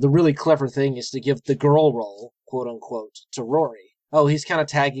the really clever thing is to give the girl role, quote unquote, to Rory. Oh, he's kind of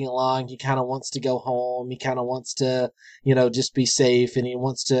tagging along. He kind of wants to go home. He kind of wants to, just be safe, and he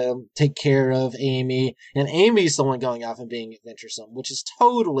wants to take care of Amy. And Amy's the one going off and being adventuresome, which is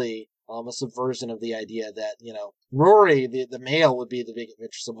totally a subversion of the idea that, Rory, the male, would be the big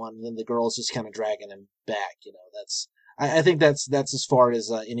adventuresome one, and then the girl's just kind of dragging him back. I think that's as far as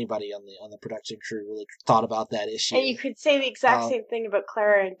anybody on the production crew really thought about that issue. And you could say the exact Uh, same thing about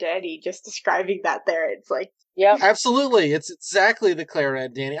Clara and Daddy, just describing that there. It's like, Yep. Absolutely, it's exactly the Clara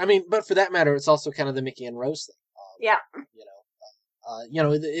and Danny. I mean, but for that matter, it's also kind of the Mickey and Rose thing. yeah.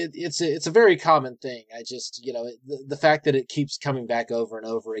 It's a very common thing. I just, the fact that it keeps coming back over and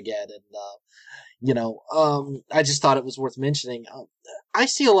over again, and I just thought it was worth mentioning. I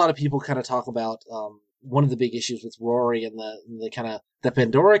see a lot of people kind of talk about one of the big issues with Rory and the kind of the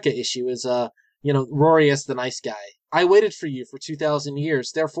Pandorica issue is Rory as the nice guy. I waited for you for 2,000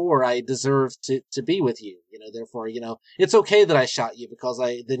 years, therefore I deserve to be with you. Therefore, it's okay that I shot you because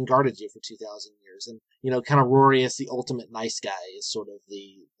I then guarded you for 2,000 years. And, kind of Rory as the ultimate nice guy is sort of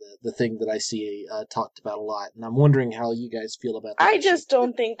the thing that I see talked about a lot. And I'm wondering how you guys feel about that I issue. just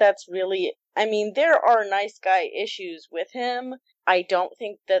don't think that's really. I mean, there are nice guy issues with him. I don't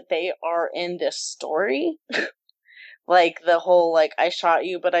think that they are in this story. Like the whole like I shot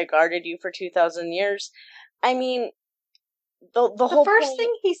you but I guarded you for 2000 years. I mean, the The whole first point.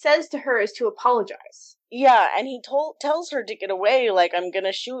 thing he says to her is to apologize. Yeah, and he tells her to get away, like I'm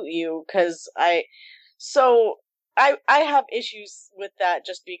gonna shoot you because I. So I have issues with that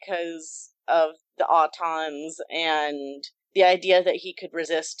just because of the autons and the idea that he could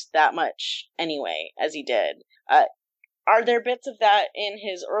resist that much anyway, as he did. Are there bits of that in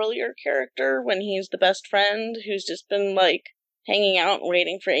his earlier character when he's the best friend who's just been like hanging out and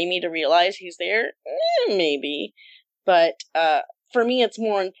waiting for Amy to realize he's there? Maybe. But for me, it's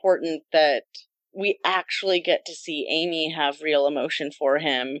more important that we actually get to see Amy have real emotion for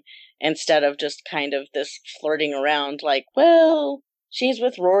him instead of just kind of this flirting around like, well, she's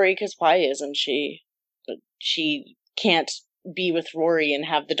with Rory because why isn't she? But she can't be with Rory and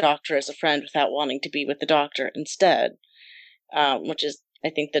have the doctor as a friend without wanting to be with the doctor instead, which is, I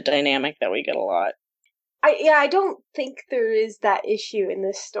think, the dynamic that we get a lot. I don't think there is that issue in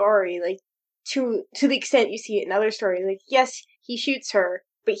this story. Like to the extent you see it in other stories, like yes, he shoots her,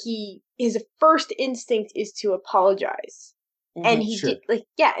 but his first instinct is to apologize. And he Sure.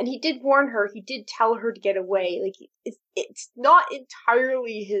 and he did warn her. He did tell her to get away. Like, it's not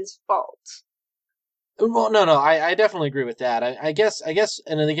entirely his fault. Well, no, I definitely agree with that. I guess,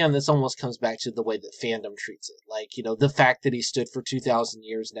 and then again, this almost comes back to the way that fandom treats it. Like, the fact that he stood for 2,000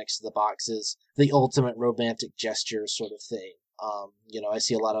 years next to the box is the ultimate romantic gesture sort of thing. I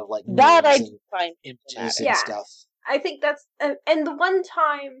see a lot of, like, That I memes do and find images problematic. and stuff. I think that's, and the one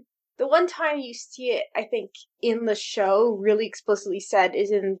time you see it, I think, in the show, really explicitly said,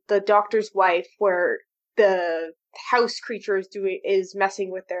 is in The Doctor's Wife, where the house creature is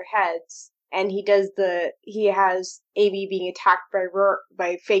messing with their heads, and he has Amy being attacked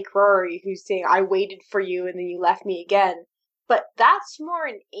by fake Rory, who's saying, "I waited for you, and then you left me again." But that's more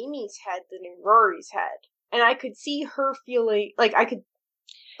in Amy's head than in Rory's head, and I could see her feeling like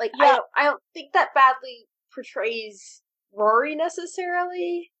Yeah. I don't think that badly portrays Rory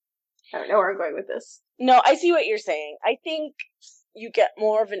necessarily. I don't know where I'm going with this. No, I see what you're saying. I think you get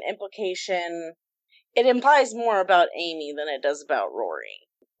more of an implication. It implies more about Amy than it does about Rory.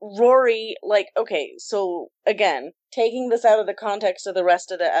 Rory, okay, so again, taking this out of the context of the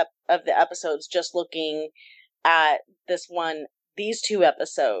rest of the episodes, just looking at these two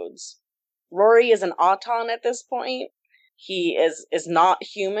episodes, Rory is an Auton at this point. He is not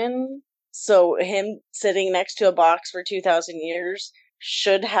human, so him sitting next to a box for 2,000 years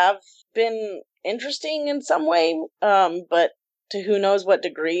should have been interesting in some way, but to who knows what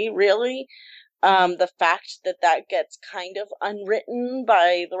degree, really. The fact that gets kind of unwritten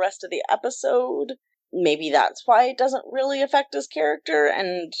by the rest of the episode, maybe that's why it doesn't really affect his character.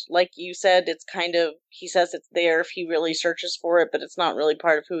 And like you said, it's kind of, he says it's there if he really searches for it, but it's not really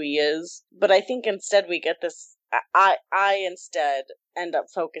part of who he is. But I think instead we get this, I instead end up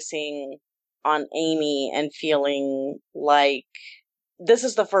focusing on Amy and feeling like this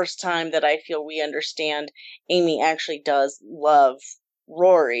is the first time that I feel we understand Amy actually does love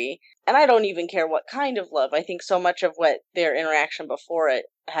Rory. And I don't even care what kind of love. I think so much of what their interaction before it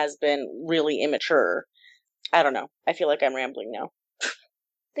has been really immature. I don't know. I feel like I'm rambling now.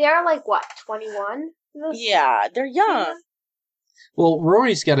 They are like, what, 21? Yeah, they're young. Well,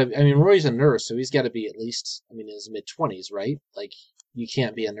 Rory's a nurse, so he's got to be at least, in his mid-20s, right? Like, you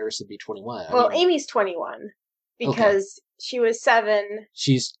can't be a nurse and be 21. Well, Amy's 21 because she was 7.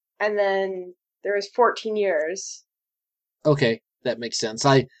 And then there was 14 years. Okay, that makes sense.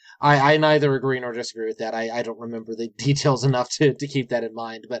 I neither agree nor disagree with that. I don't remember the details enough to keep that in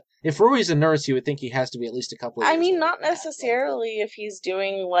mind. But if Rory's a nurse, you would think he has to be at least a couple of years older not than that. necessarily if he's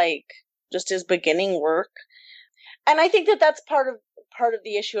doing, just his beginning work. And I think that's part of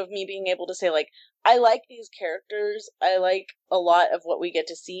the issue of me being able to say, I like these characters. I like a lot of what we get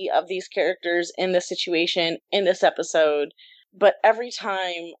to see of these characters in this situation, in this episode. But every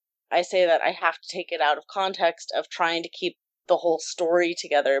time I say that, I have to take it out of context of trying to keep the whole story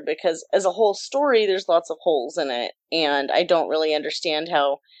together, because as a whole story, there's lots of holes in it. And I don't really understand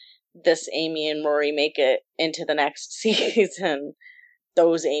how this Amy and Rory make it into the next season.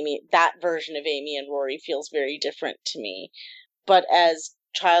 That version of Amy and Rory feels very different to me. But as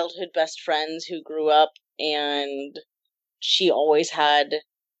childhood best friends who grew up, and she always had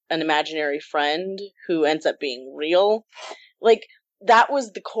an imaginary friend who ends up being real, that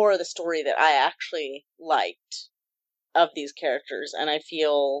was the core of the story that I actually liked of these characters, and I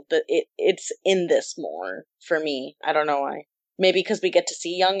feel that it's in this more for me. I don't know why. Maybe because we get to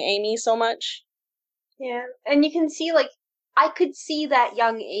see young Amy so much. Yeah, and you can see, I could see that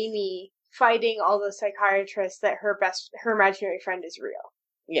young Amy fighting all the psychiatrists that her imaginary friend is real.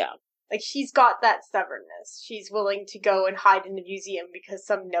 Yeah. She's got that stubbornness. She's willing to go and hide in the museum because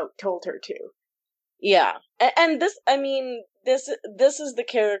some note told her to. Yeah. And this is the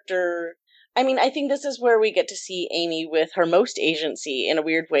character. I think this is where we get to see Amy with her most agency in a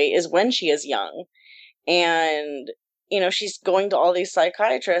weird way, is when she is young. And, she's going to all these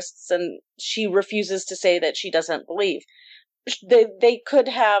psychiatrists and she refuses to say that she doesn't believe. They could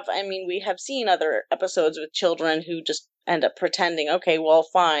have, we have seen other episodes with children who just end up pretending, okay, well,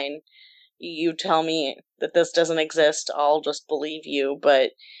 fine, you tell me that this doesn't exist, I'll just believe you.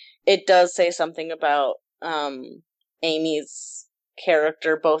 But it does say something about Amy's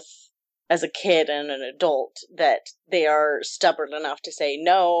character, both as a kid and an adult, that they are stubborn enough to say,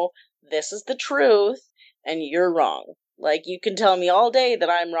 no, this is the truth, and you're wrong. You can tell me all day that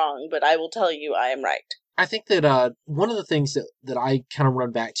I'm wrong, but I will tell you I am right. I think that one of the things that I kind of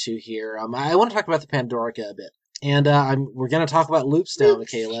run back to here, I want to talk about the Pandorica a bit. And we're going to talk about loops now,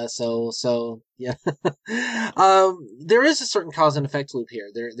 Loops. Michaela. So yeah, there is a certain cause and effect loop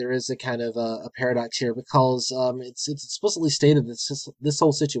here. There is a kind of a paradox here because it's explicitly stated that this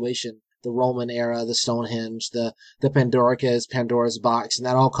whole situation, the Roman era, the Stonehenge, the Pandorica is Pandora's box, and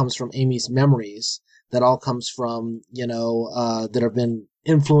that all comes from Amy's memories. That all comes from that have been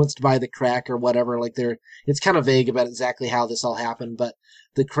influenced by the crack or whatever. Like it's kind of vague about exactly how this all happened, but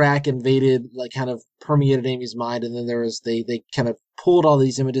the crack invaded, like kind of permeated Amy's mind, and then they kind of pulled all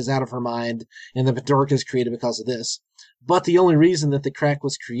these images out of her mind, and the Pandorica is created because of this. But the only reason that the crack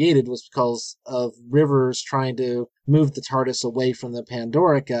was created was because of Rivers trying to move the TARDIS away from the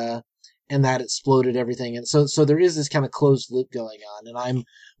Pandorica, and that exploded everything. And so there is this kind of closed loop going on, and I'm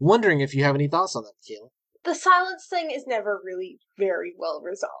wondering if you have any thoughts on that, Michaela. The silence thing is never really very well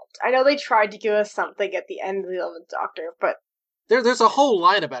resolved. I know they tried to give us something at the end of the 11th Doctor, but There's a whole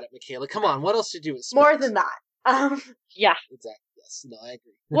line about it, Michaela. Come on, what else did you expect? more than that. Yeah. Exactly. Yes. No, I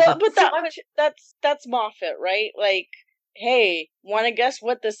agree. Well, but that's Moffat, right? Like, hey, want to guess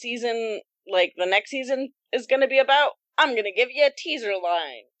what the season, like the next season, is going to be about? I'm going to give you a teaser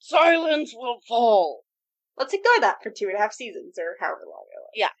line. Silence will fall. Let's ignore that for 2.5 seasons or however long it was.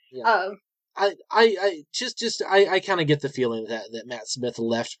 Yeah. I kind of get the feeling that Matt Smith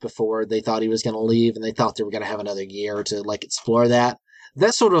left before they thought he was going to leave, and they thought they were going to have another year to like explore that.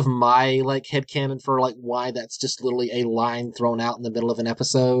 That's sort of my like headcanon for like why that's just literally a line thrown out in the middle of an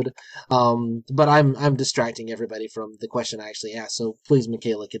episode. But I'm distracting everybody from the question I actually asked. So please,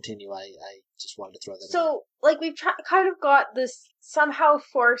 Michaela, continue. I just wanted to throw that in. So, like, we've kind of got this somehow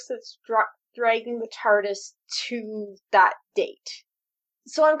force that's dragging the TARDIS to that date.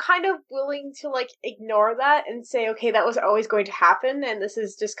 So I'm kind of willing to, like, ignore that and say, okay, that was always going to happen, and this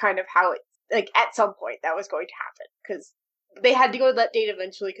is just kind of how it, like, at some point that was going to happen, because they had to go to that date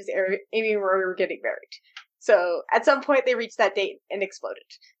eventually because Amy and Rory were getting married. So at some point they reached that date and exploded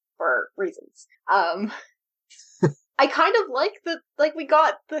for reasons. I kind of like like, we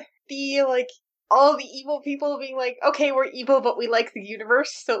got the like, all the evil people being like, okay, we're evil, but we like the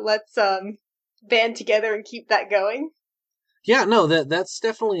universe, so let's, band together and keep that going. Yeah, no, that's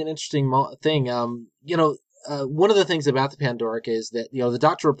definitely an interesting thing. One of the things about the Pandorica is that the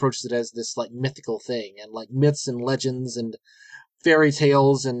Doctor approaches it as this like mythical thing, and like myths and legends and fairy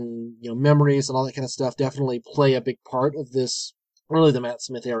tales and memories and all that kind of stuff definitely play a big part of this. Really, the Matt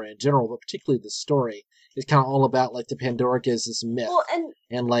Smith era in general, but particularly the story is kind of all about like the Pandorica is this myth, Well,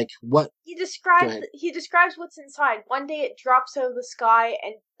 and like what he describes what's inside. One day it drops out of the sky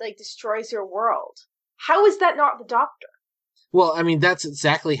and like destroys their world. How is that not the Doctor? Well, I mean, that's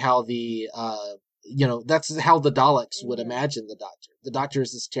exactly how that's how the Daleks would imagine the Doctor. The Doctor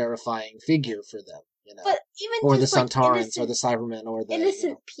is this terrifying figure for them, But even or just, the like, Santarans, or the Cybermen, or the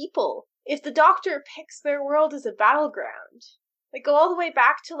innocent people. If the Doctor picks their world as a battleground, like, go all the way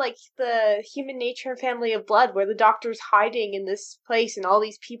back to like the Human Nature and Family of Blood, where the Doctor's hiding in this place and all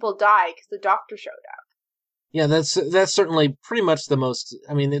these people die because the Doctor showed up. Yeah, that's certainly pretty much the most.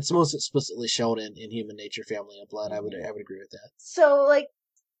 I mean, it's most explicitly shown in Human Nature, Family of Blood. I would agree with that. So, like,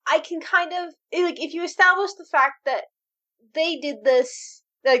 I can kind of like, if you establish the fact that they did this,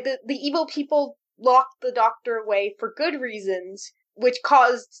 like the evil people locked the Doctor away for good reasons, which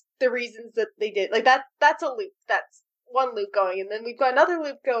caused the reasons that they did. Like, that's a loop. That's one loop going, and then we've got another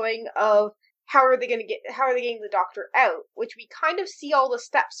loop going of how are they getting the Doctor out, which we kind of see all the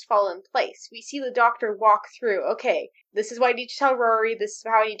steps fall in place. We see the Doctor walk through, okay, this is what I need to tell Rory, this is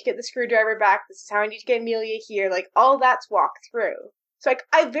how I need to get the screwdriver back, this is how I need to get Amelia here, like, all that's walked through. So, like,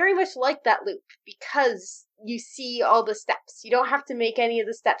 I very much like that loop, because you see all the steps. You don't have to make any of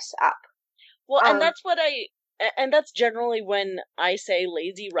the steps up. Well, and that's generally when I say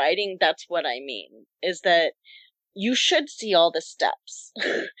lazy writing, that's what I mean, is that you should see all the steps.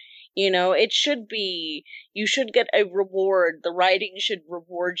 It should be, you should get a reward. The writing should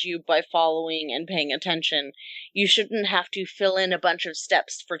reward you by following and paying attention. You shouldn't have to fill in a bunch of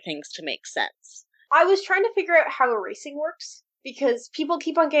steps for things to make sense. I was trying to figure out how erasing works, because people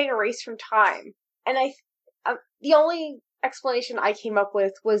keep on getting erased from time. And the only explanation I came up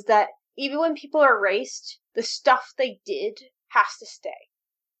with was that even when people are erased, the stuff they did has to stay.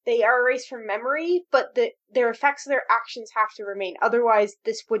 They are erased from memory, but their effects of their actions have to remain. Otherwise,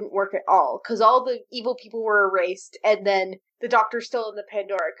 this wouldn't work at all, because all the evil people were erased, and then the Doctor's still in the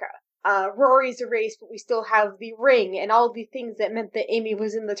Pandorica. Rory's erased, but we still have the ring, and all the things that meant that Amy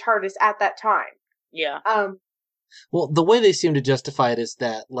was in the TARDIS at that time. Yeah. Well, the way they seem to justify it is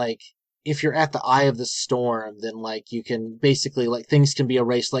that, like, if you're at the eye of the storm, then, like, you can basically, like, things can be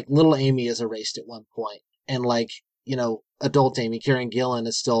erased. Like, little Amy is erased at one point, and, like, adult Amy, Karen Gillan,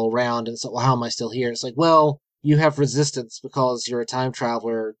 is still around, and so, well, how am I still here? It's like, well, you have resistance because you're a time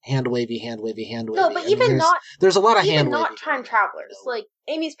traveler, hand wavy, hand wavy, hand wavy. No, but there's a lot of hand even wavy not time going on, travelers. Like,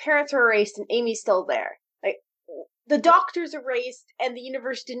 Amy's parents are erased and Amy's still there. Like, the Doctor's erased and the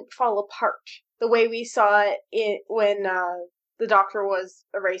universe didn't fall apart the way we saw it when the Doctor was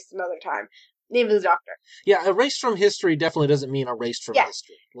erased another time. Name of the Doctor. Yeah, erased from history definitely doesn't mean erased from Yeah.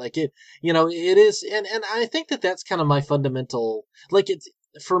 history. Like it is, and I think that's kind of my fundamental, like it's,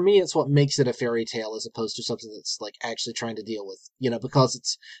 for me, it's what makes it a fairy tale as opposed to something that's like actually trying to deal with, because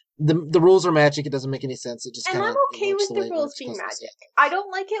it's, the rules are magic. It doesn't make any sense. It just And kind I'm of okay works with the the way it rules works being because magic. I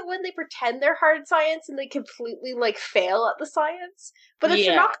don't like it when they pretend they're hard science and they completely like fail at the science. But if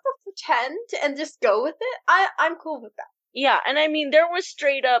you're not gonna pretend and just go with it, I'm cool with that. Yeah, and I mean, there was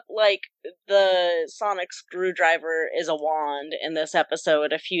straight up, like, the sonic screwdriver is a wand in this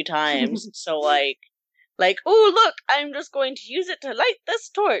episode a few times, so, like, oh, look, I'm just going to use it to light this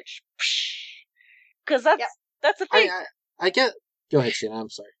torch. Because that's a thing. I get. Go ahead, Sheena. I'm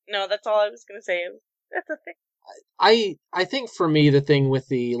sorry. No, that's all I was going to say. That's a thing. I think for me, the thing with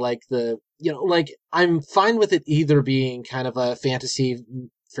I'm fine with it either being kind of a fantasy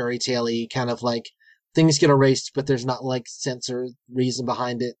fairy tale-y kind of like things get erased, but there's not like sense or reason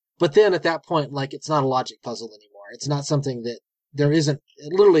behind it. But then at that point, like, it's not a logic puzzle anymore. It's not something that there isn't,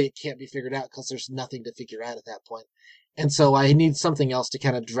 literally it can't be figured out because there's nothing to figure out at that point. And so I need something else to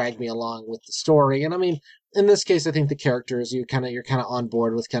kind of drag me along with the story. And I mean, in this case, I think the characters, you're kind of on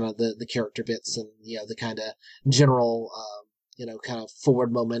board with kind of the character bits and, the kind of general, kind of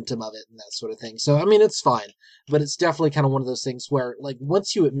forward momentum of it and that sort of thing. So, I mean, it's fine, but it's definitely kind of one of those things where, like,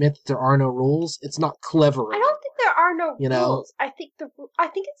 once you admit that there are no rules, it's not clever I anymore. don't think there are no rules. I think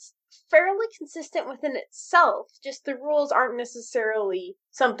it's fairly consistent within itself. Just the rules aren't necessarily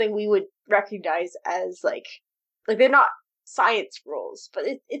something we would recognize as like they're not science rules, but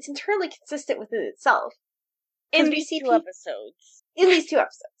it's entirely consistent within itself. In these two episodes. In these two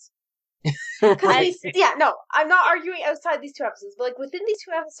episodes. No, I'm not arguing outside these two episodes, but like within these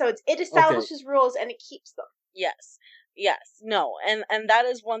two episodes, it establishes rules and it keeps them. Yes, no, and that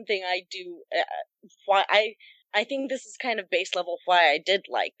is one thing I do. Why I think this is kind of base level why I did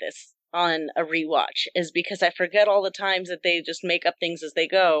like this on a rewatch is because I forget all the times that they just make up things as they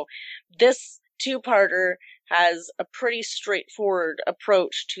go. This two-parter has a pretty straightforward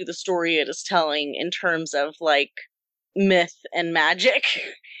approach to the story it is telling in terms of like myth and magic.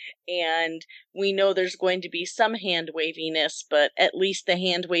 And we know there's going to be some hand waviness, but at least the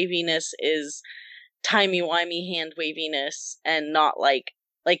hand waviness is timey-wimey hand waviness and not like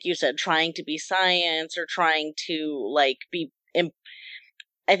you said, trying to be science or trying to like be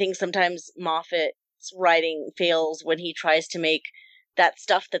I think sometimes Moffat's writing fails when he tries to make that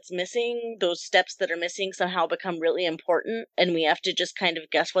stuff that's missing, those steps that are missing, somehow become really important and we have to just kind of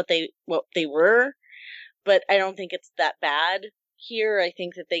guess what they were. But I don't think it's that bad here. I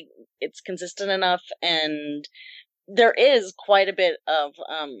think that it's consistent enough, and there is quite a bit of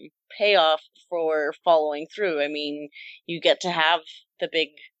payoff for following through. I mean, you get to have the big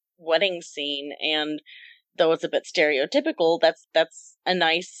wedding scene, and though it's a bit stereotypical, that's a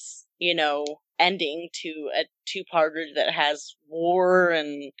nice, ending to a two-parter that has war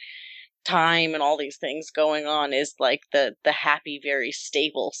and time and all these things going on. Is like the happy, very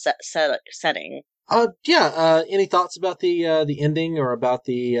stable setting. Any thoughts about the ending or about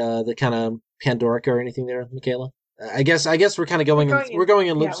the kind of Pandorica or anything there, Michaela? I guess we're kind of going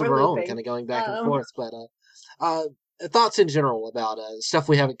in loops of our own, kind of going back and forth. But thoughts in general about stuff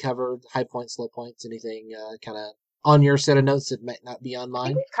we haven't covered, high points, low points, anything kind of on your set of notes that might not be on mine. I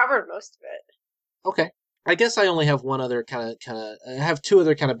think we've covered most of it. Okay, I guess I only have one other kind of. I have two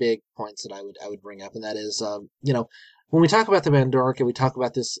other kind of big points that I would bring up, and that is, when we talk about the Pandorica, we talk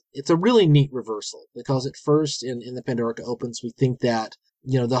about this. It's a really neat reversal because at first, in the Pandorica opens, we think that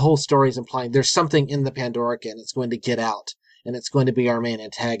the whole story is implying there's something in the Pandorica and it's going to get out and it's going to be our main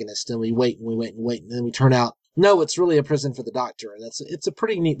antagonist. And we wait and we wait and wait, and then we turn out, no, it's really a prison for the Doctor. And it's a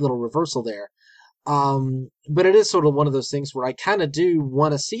pretty neat little reversal there. But it is sort of one of those things where I kind of do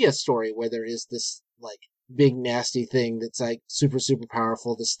want to see a story where there is this like big nasty thing that's like super, super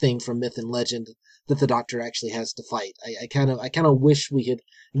powerful, this thing from myth and legend that the Doctor actually has to fight. I kind of wish we had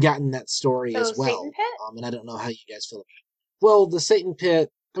gotten that story as well. Satan Pit? And I don't know how you guys feel about it. Well, the Satan Pit,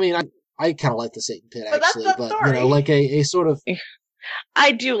 I mean, I kind of like the Satan Pit actually, but like a sort of.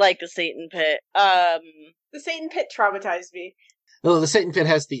 I do like the Satan Pit. The Satan Pit traumatized me. Well, the Satan Pit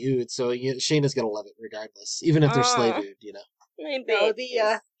has the ood, so Shayna's gonna love it regardless, even if they're slave ood, No,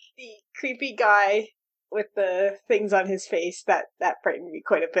 the creepy guy with the things on his face that frightened me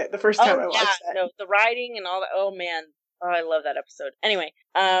quite a bit the first time I watched that. No, the writing and all that. Oh man, I love that episode. Anyway,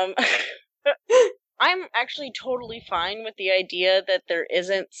 I'm actually totally fine with the idea that there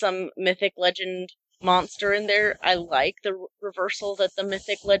isn't some mythic legend monster in there. I like the reversal that the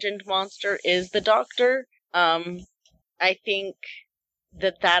mythic legend monster is the Doctor. I think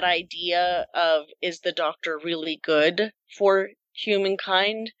that idea of, is the Doctor really good for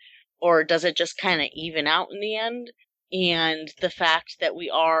humankind, or does it just kind of even out in the end? And the fact that we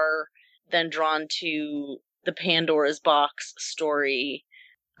are then drawn to the Pandora's box story,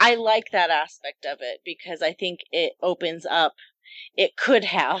 I like that aspect of it, because I think it could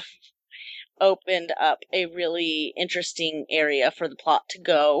have opened up a really interesting area for the plot to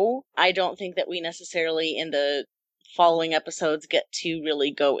go. I don't think that we necessarily in the following episodes get to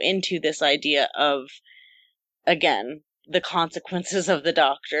really go into this idea of, again, the consequences of the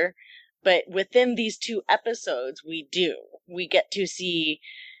Doctor. But within these 2 episodes, we do. We get to see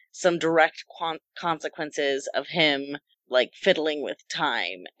some direct consequences of him, like, fiddling with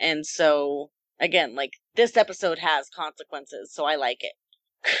time. And so, again, like, this episode has consequences, so I like it.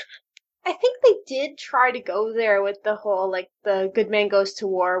 I think they did try to go there with the whole, like, the good man goes to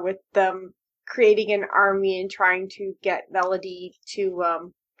war, with them creating an army and trying to get Melody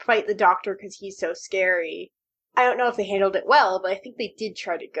to fight the Doctor because he's so scary. I don't know if they handled it well, but I think they did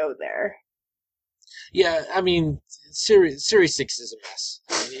try to go there. Yeah, I mean, series 6 is a mess.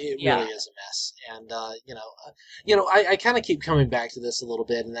 I mean, it Yeah. really is a mess, and I kind of keep coming back to this a little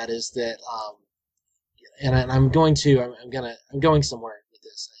bit, and that is that, I'm going somewhere with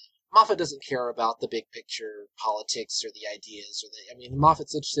this. Moffat doesn't care about the big picture politics or the ideas,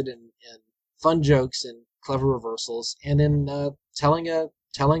 Moffat's interested in fun jokes and clever reversals, and in telling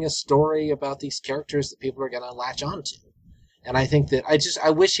a story about these characters that people are going to latch onto. And I think that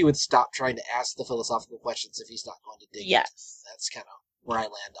I wish he would stop trying to ask the philosophical questions if he's not going to dig into them. That's kind of where I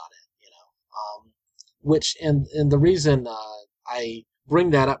land on it, and the reason I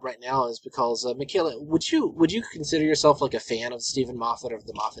bring that up right now is because Michaela, would you consider yourself like a fan of Stephen Moffat or of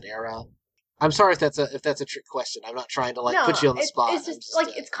the Moffat era? I'm sorry if that's a trick question. I'm not trying to put you on the spot. It's just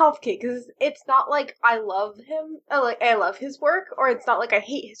like it's complicated because it's not like I love him, like I love his work, or it's not like I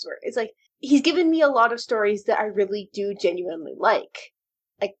hate his work. It's like he's given me a lot of stories that I really do genuinely like.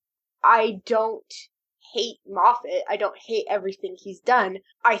 Like, I don't hate Moffat. I don't hate everything he's done.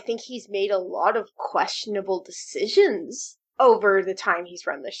 I think he's made a lot of questionable decisions over the time he's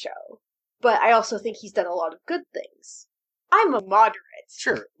run the show. But I also think he's done a lot of good things. I'm a moderate.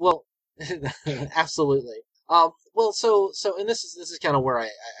 Sure. Well, absolutely. Well, and this is kind of where I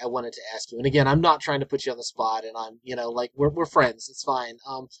wanted to ask you. And again, I'm not trying to put you on the spot, and I'm, we're friends. It's fine.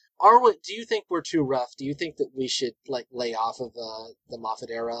 Do you think we're too rough? Do you think that we should lay off of the Moffat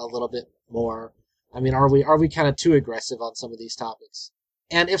era a little bit more? I mean, are we kind of too aggressive on some of these topics?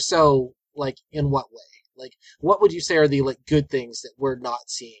 And if so, in what way? What would you say are the good things that we're not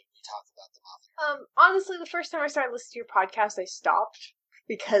seeing when we talk about the Moffat era? Honestly, the first time I started listening to your podcast, I stopped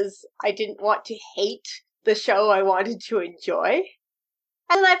because I didn't want to hate the show I wanted to enjoy.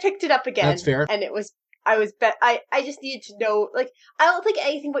 And then I picked it up again. That's fair. And I just needed to know, I don't think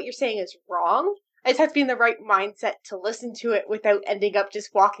anything what you're saying is wrong. I just have to be in the right mindset to listen to it without ending up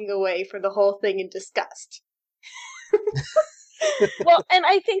just walking away from the whole thing in disgust. Well, and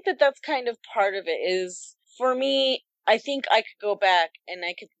I think that that's kind of part of it is, for me, I think I could go back and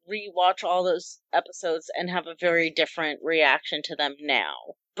I could rewatch all those episodes and have a very different reaction to them now.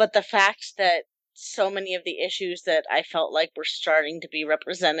 But the fact that so many of the issues that I felt like were starting to be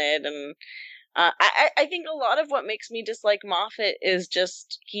represented, and I think a lot of what makes me dislike Moffat is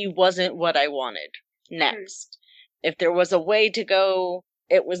just he wasn't what I wanted next. If there was a way to go,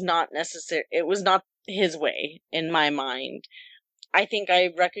 it was not necessary. It was not his way in my mind. I think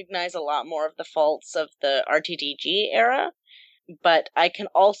I recognize a lot more of the faults of the RTDG era, but I can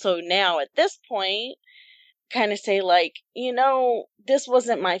also now, at this point, kind of say, this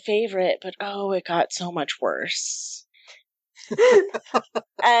wasn't my favorite, but oh, it got so much worse.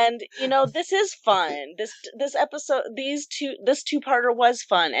 And, this is fun. This episode, this 2-parter was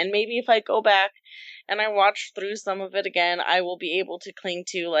fun, and maybe if I go back and I watch through some of it again, I will be able to cling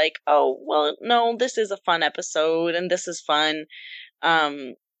to, oh, well, no, this is a fun episode, and this is fun.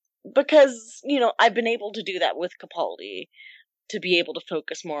 Because, I've been able to do that with Capaldi, to be able to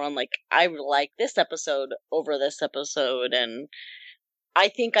focus more on, I like this episode over this episode, and I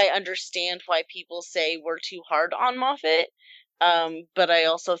think I understand why people say we're too hard on Moffat, but I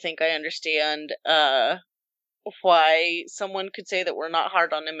also think I understand, why someone could say that we're not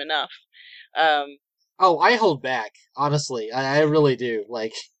hard on him enough. Oh, I hold back, honestly. I really do.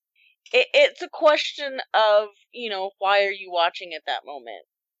 It's a question of, why are you watching at that moment?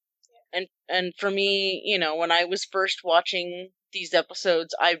 And for me, when I was first watching these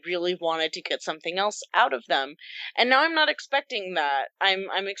episodes, I really wanted to get something else out of them. And now I'm not expecting that.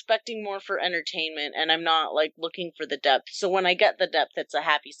 I'm expecting more for entertainment, and I'm not, like, looking for the depth. So when I get the depth, it's a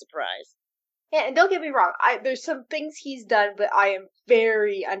happy surprise. Yeah, and don't get me wrong, there's some things he's done, but I am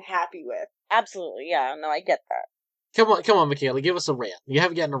very unhappy with. Absolutely, yeah, no, I get that. Come on, Michaela, give us a rant. You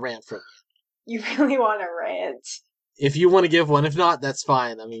haven't gotten a rant from me. You really want to rant? If you want to give one, if not, that's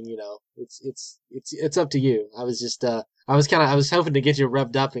fine. I mean, it's up to you. I was just I was hoping to get you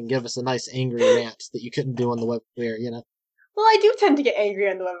revved up and give us a nice angry rant that you couldn't do on the web queer, Well, I do tend to get angry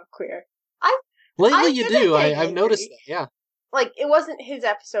on the web of queer. Lately I'm you good at do. getting I've noticed angry. that. Yeah. Like, it wasn't his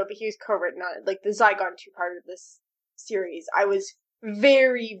episode, but he was co-written on it. Like, the Zygon 2 part of this series, I was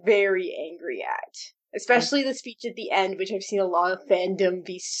very, very angry at. Especially the speech at the end, which I've seen a lot of fandom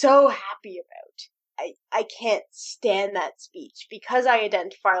be so happy about. I can't stand that speech, because I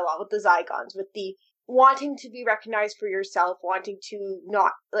identify a lot with the Zygons, with the wanting to be recognized for yourself, wanting to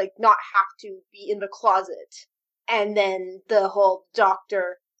not have to be in the closet. And then the whole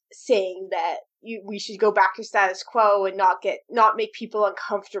doctor saying that we should go back to status quo and not make people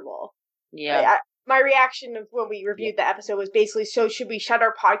uncomfortable. Yeah. My reaction of when we reviewed the episode was basically, so should we shut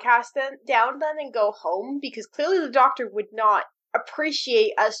our podcast down then and go home? Because clearly the doctor would not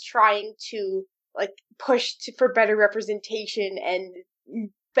appreciate us trying to, like, push for better representation and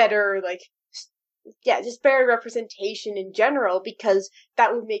better, like, just better representation in general, because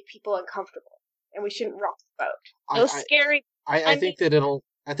that would make people uncomfortable, and we shouldn't rock the boat. Those scary. I think that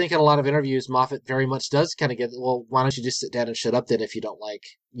I think in a lot of interviews, Moffat very much does kind of get, well, why don't you just sit down and shut up then if you don't like,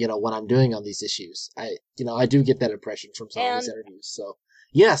 what I'm doing on these issues. I do get that impression from some of his interviews. So,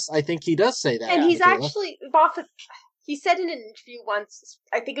 yes, I think he does say that. And he's actually, Moffat, he said in an interview once,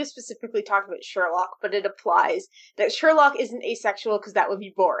 I think it was specifically talking about Sherlock, but it applies, that Sherlock isn't asexual because that would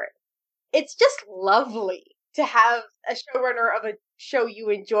be boring. It's just lovely to have a showrunner of a show you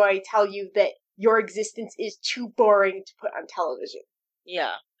enjoy tell you that your existence is too boring to put on television.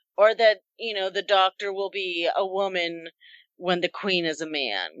 Yeah. Or that, the doctor will be a woman when the queen is a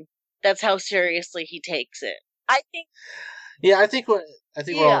man. That's how seriously he takes it. I think. Yeah, I think we're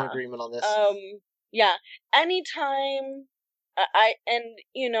all in agreement on this. Yeah. Anytime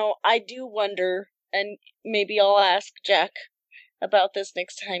I do wonder, and maybe I'll ask Jack about this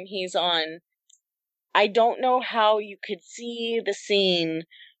next time he's on. I don't know how you could see the scene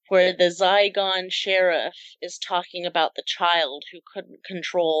where the Zygon sheriff is talking about the child who couldn't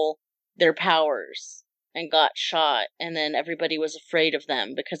control their powers and got shot, and then everybody was afraid of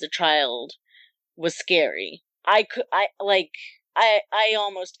them because a child was scary. I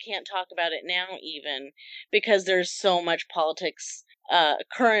almost can't talk about it now, even, because there's so much politics,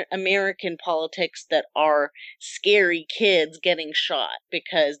 current American politics, that are scary kids getting shot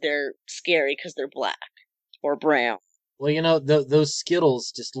because they're scary because they're black or brown. Well, those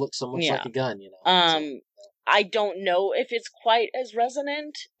Skittles just look so much like a gun, So. I don't know if it's quite as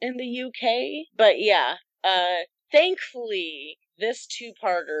resonant in the UK, but yeah, thankfully, this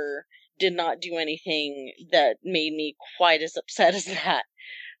two-parter did not do anything that made me quite as upset as that.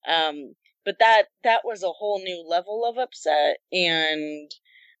 But that was a whole new level of upset, and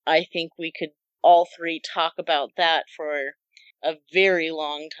I think we could all three talk about that for a very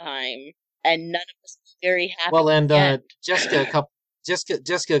long time, and none of us was very happy. Well, and Jessica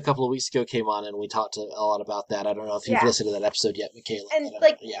a couple of weeks ago came on, and we talked a lot about that. I don't know if you've listened to that episode yet, Michaela. And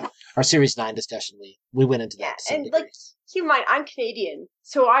our Series 9 discussion, we went into that. And keep in mind, I'm Canadian,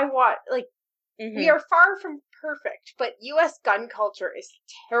 so I want we are far from perfect, but U.S. gun culture is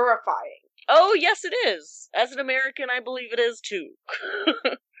terrifying. Oh, yes, it is. As an American, I believe it is too.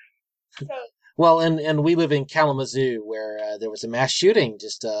 Well, and we live in Kalamazoo, where there was a mass shooting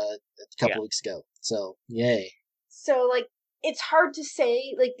just a couple of weeks ago. So, yay. So, it's hard to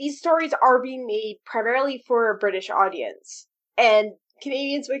say. These stories are being made primarily for a British audience. And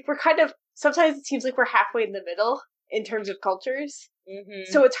Canadians, we're kind of, sometimes it seems like we're halfway in the middle in terms of cultures.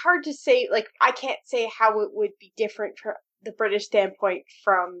 Mm-hmm. So it's hard to say, I can't say how it would be different from the British standpoint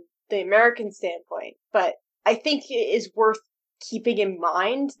from the American standpoint. But I think it is worth keeping in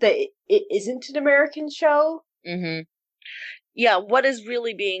mind that it isn't an American show. Mm-hmm. Yeah, what is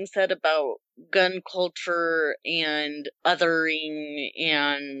really being said about gun culture and othering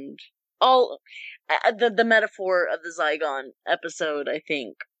and all the metaphor of the Zygon episode, I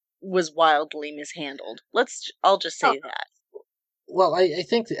think, was wildly mishandled. I'll just say that. Well, I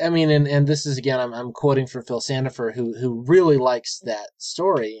think, and this is, again, I'm quoting from Phil Sandifer, who really likes that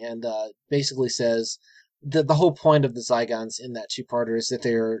story, and basically says, the whole point of the Zygons in that two-parter is that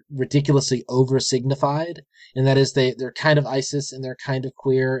they're ridiculously over-signified, and that is they're kind of ISIS, and they're kind of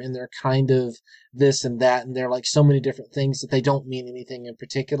queer, and they're kind of this and that, and they're like so many different things that they don't mean anything in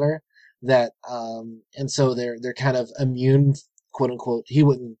particular, that and so they're kind of immune, quote unquote.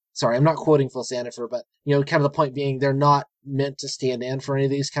 Sorry, I'm not quoting Phil Sandifer, but kind of the point being they're not meant to stand in for any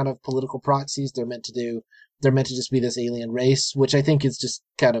of these kind of political proxies. They're meant to just be this alien race, which I think is just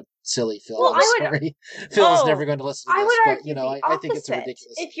kind of silly, Phil. Well, I'm sorry. Phil is never going to listen to I this, would but argue the I think it's a opposite.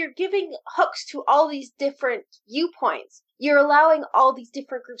 ridiculous. If you're giving hooks to all these different viewpoints, you're allowing all these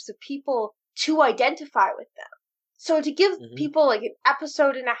different groups of people to identify with them. So to give people like an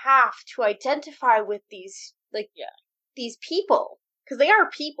episode and a half to identify with these these people, because they are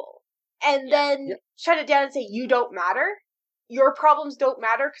people, and then shut it down and say you don't matter, your problems don't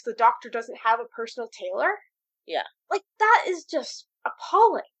matter because the Doctor doesn't have a personal tailor. Yeah. Like, that is just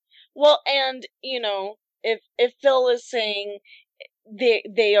appalling. Well, and, if Phil is saying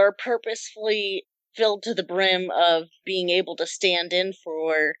they are purposefully filled to the brim of being able to stand in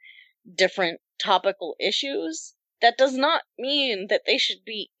for different topical issues, that does not mean that they should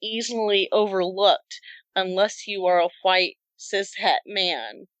be easily overlooked unless you are a white cishet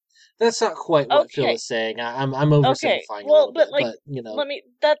man. That's not quite what Phil is saying. I'm oversimplifying a little bit,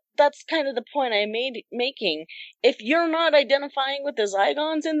 but that's kind of the point I'm making. If you're not identifying with the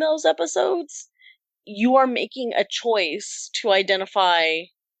Zygons in those episodes, you are making a choice to identify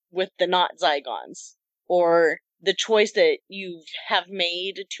with the not Zygons, or the choice that you have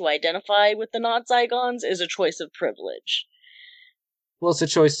made to identify with the not Zygons is a choice of privilege. Well, it's a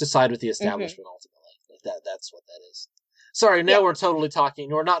choice to side with the establishment ultimately. That's what that is. Sorry, now we're totally talking.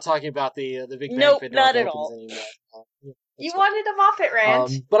 We're not talking about the Big Bang Pandorica not at opens all. anymore. You wanted a Moffat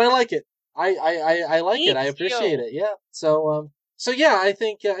rant, but I like it. I like it. I appreciate it. Yeah. So yeah, I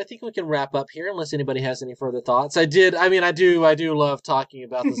think we can wrap up here unless anybody has any further thoughts. I do love talking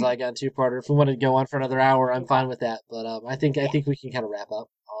about the Zygon two-parter. If we want to go on for another hour, I'm fine with that. But I think we can kind of wrap up.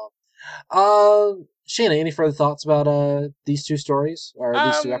 Shayna, any further thoughts about these two stories or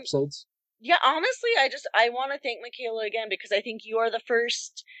these two episodes? Yeah, honestly, I want to thank Michaela again because I think you are the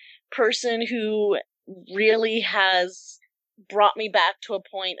first person who really has brought me back to a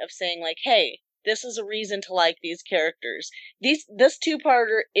point of saying, like, hey, this is a reason to like these characters. This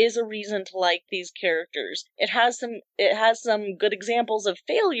two-parter is a reason to like these characters. It has some good examples of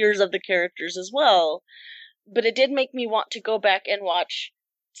failures of the characters as well, but it did make me want to go back and watch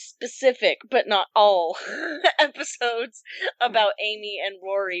specific, but not all, episodes about Amy and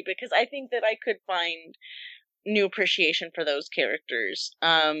Rory, because I think that I could find new appreciation for those characters.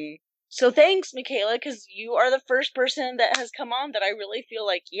 So thanks, Michaela, because you are the first person that has come on that I really feel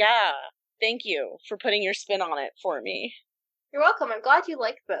like, yeah, thank you for putting your spin on it for me. You're welcome. I'm glad you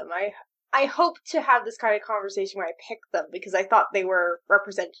like them. I hope to have this kind of conversation when I pick them, because I thought they were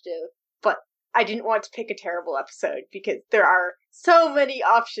representative, but I didn't want to pick a terrible episode because there are so many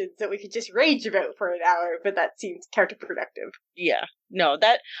options that we could just rage about for an hour, but that seems counterproductive. Yeah, no,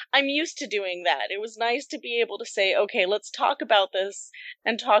 that I'm used to doing that. It was nice to be able to say, okay, let's talk about this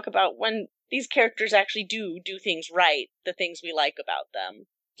and talk about when these characters actually do things right, the things we like about them.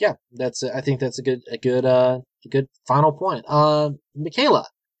 Yeah, I think that's a good final point. Michaela,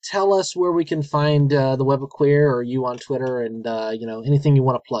 tell us where we can find the Web of Queer or you on Twitter and anything you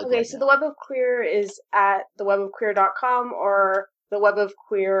want to plug. Okay, so the Web of Queer is at thewebofqueer.com or the Web of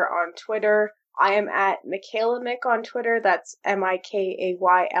Queer on Twitter. I am at Michaela Mick on Twitter. That's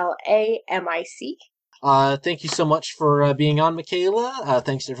MIKAYLA MIC. Thank you so much for being on, Michaela.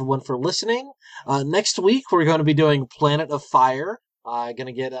 Thanks everyone for listening. Next week we're going to be doing Planet of Fire. Going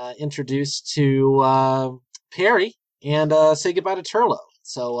to get introduced to Perry and say goodbye to Turlo.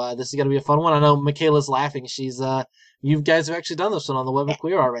 So this is going to be a fun one. I know Michaela's laughing. She's you guys have actually done this one on the Web of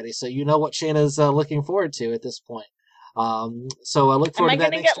Queer already, so you know what Shayna's looking forward to at this point. So I look forward to that next week. Am I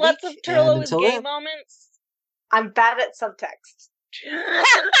going to get lots of Turlo's gay moments? I'm bad at subtext.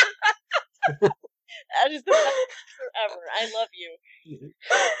 That is the best ever. I love you.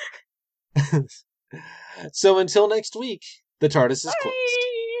 So until next week, the TARDIS is closed.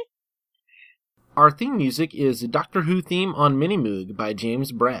 Our theme music is Doctor Who Theme on Minimoog by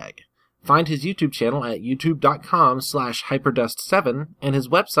James Bragg. Find his YouTube channel at youtube.com/hyperdust7 and his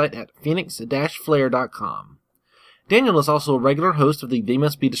website at phoenix-flare.com. Daniel is also a regular host of the They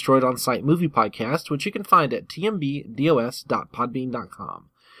Must Be Destroyed on Sight movie podcast, which you can find at tmbdos.podbean.com.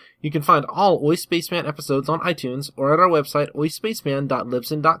 You can find all Oi Spaceman episodes on iTunes or at our website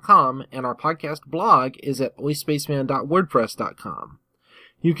oispaceman.libsyn.com, and our podcast blog is at oispaceman.wordpress.com.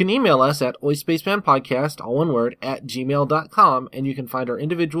 You can email us at oispacemanpodcast, all one word, at gmail.com, and you can find our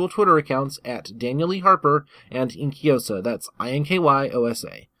individual Twitter accounts at Daniel E. Harper and Inkyosa. That's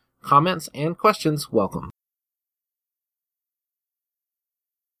Inkyosa. Comments and questions welcome.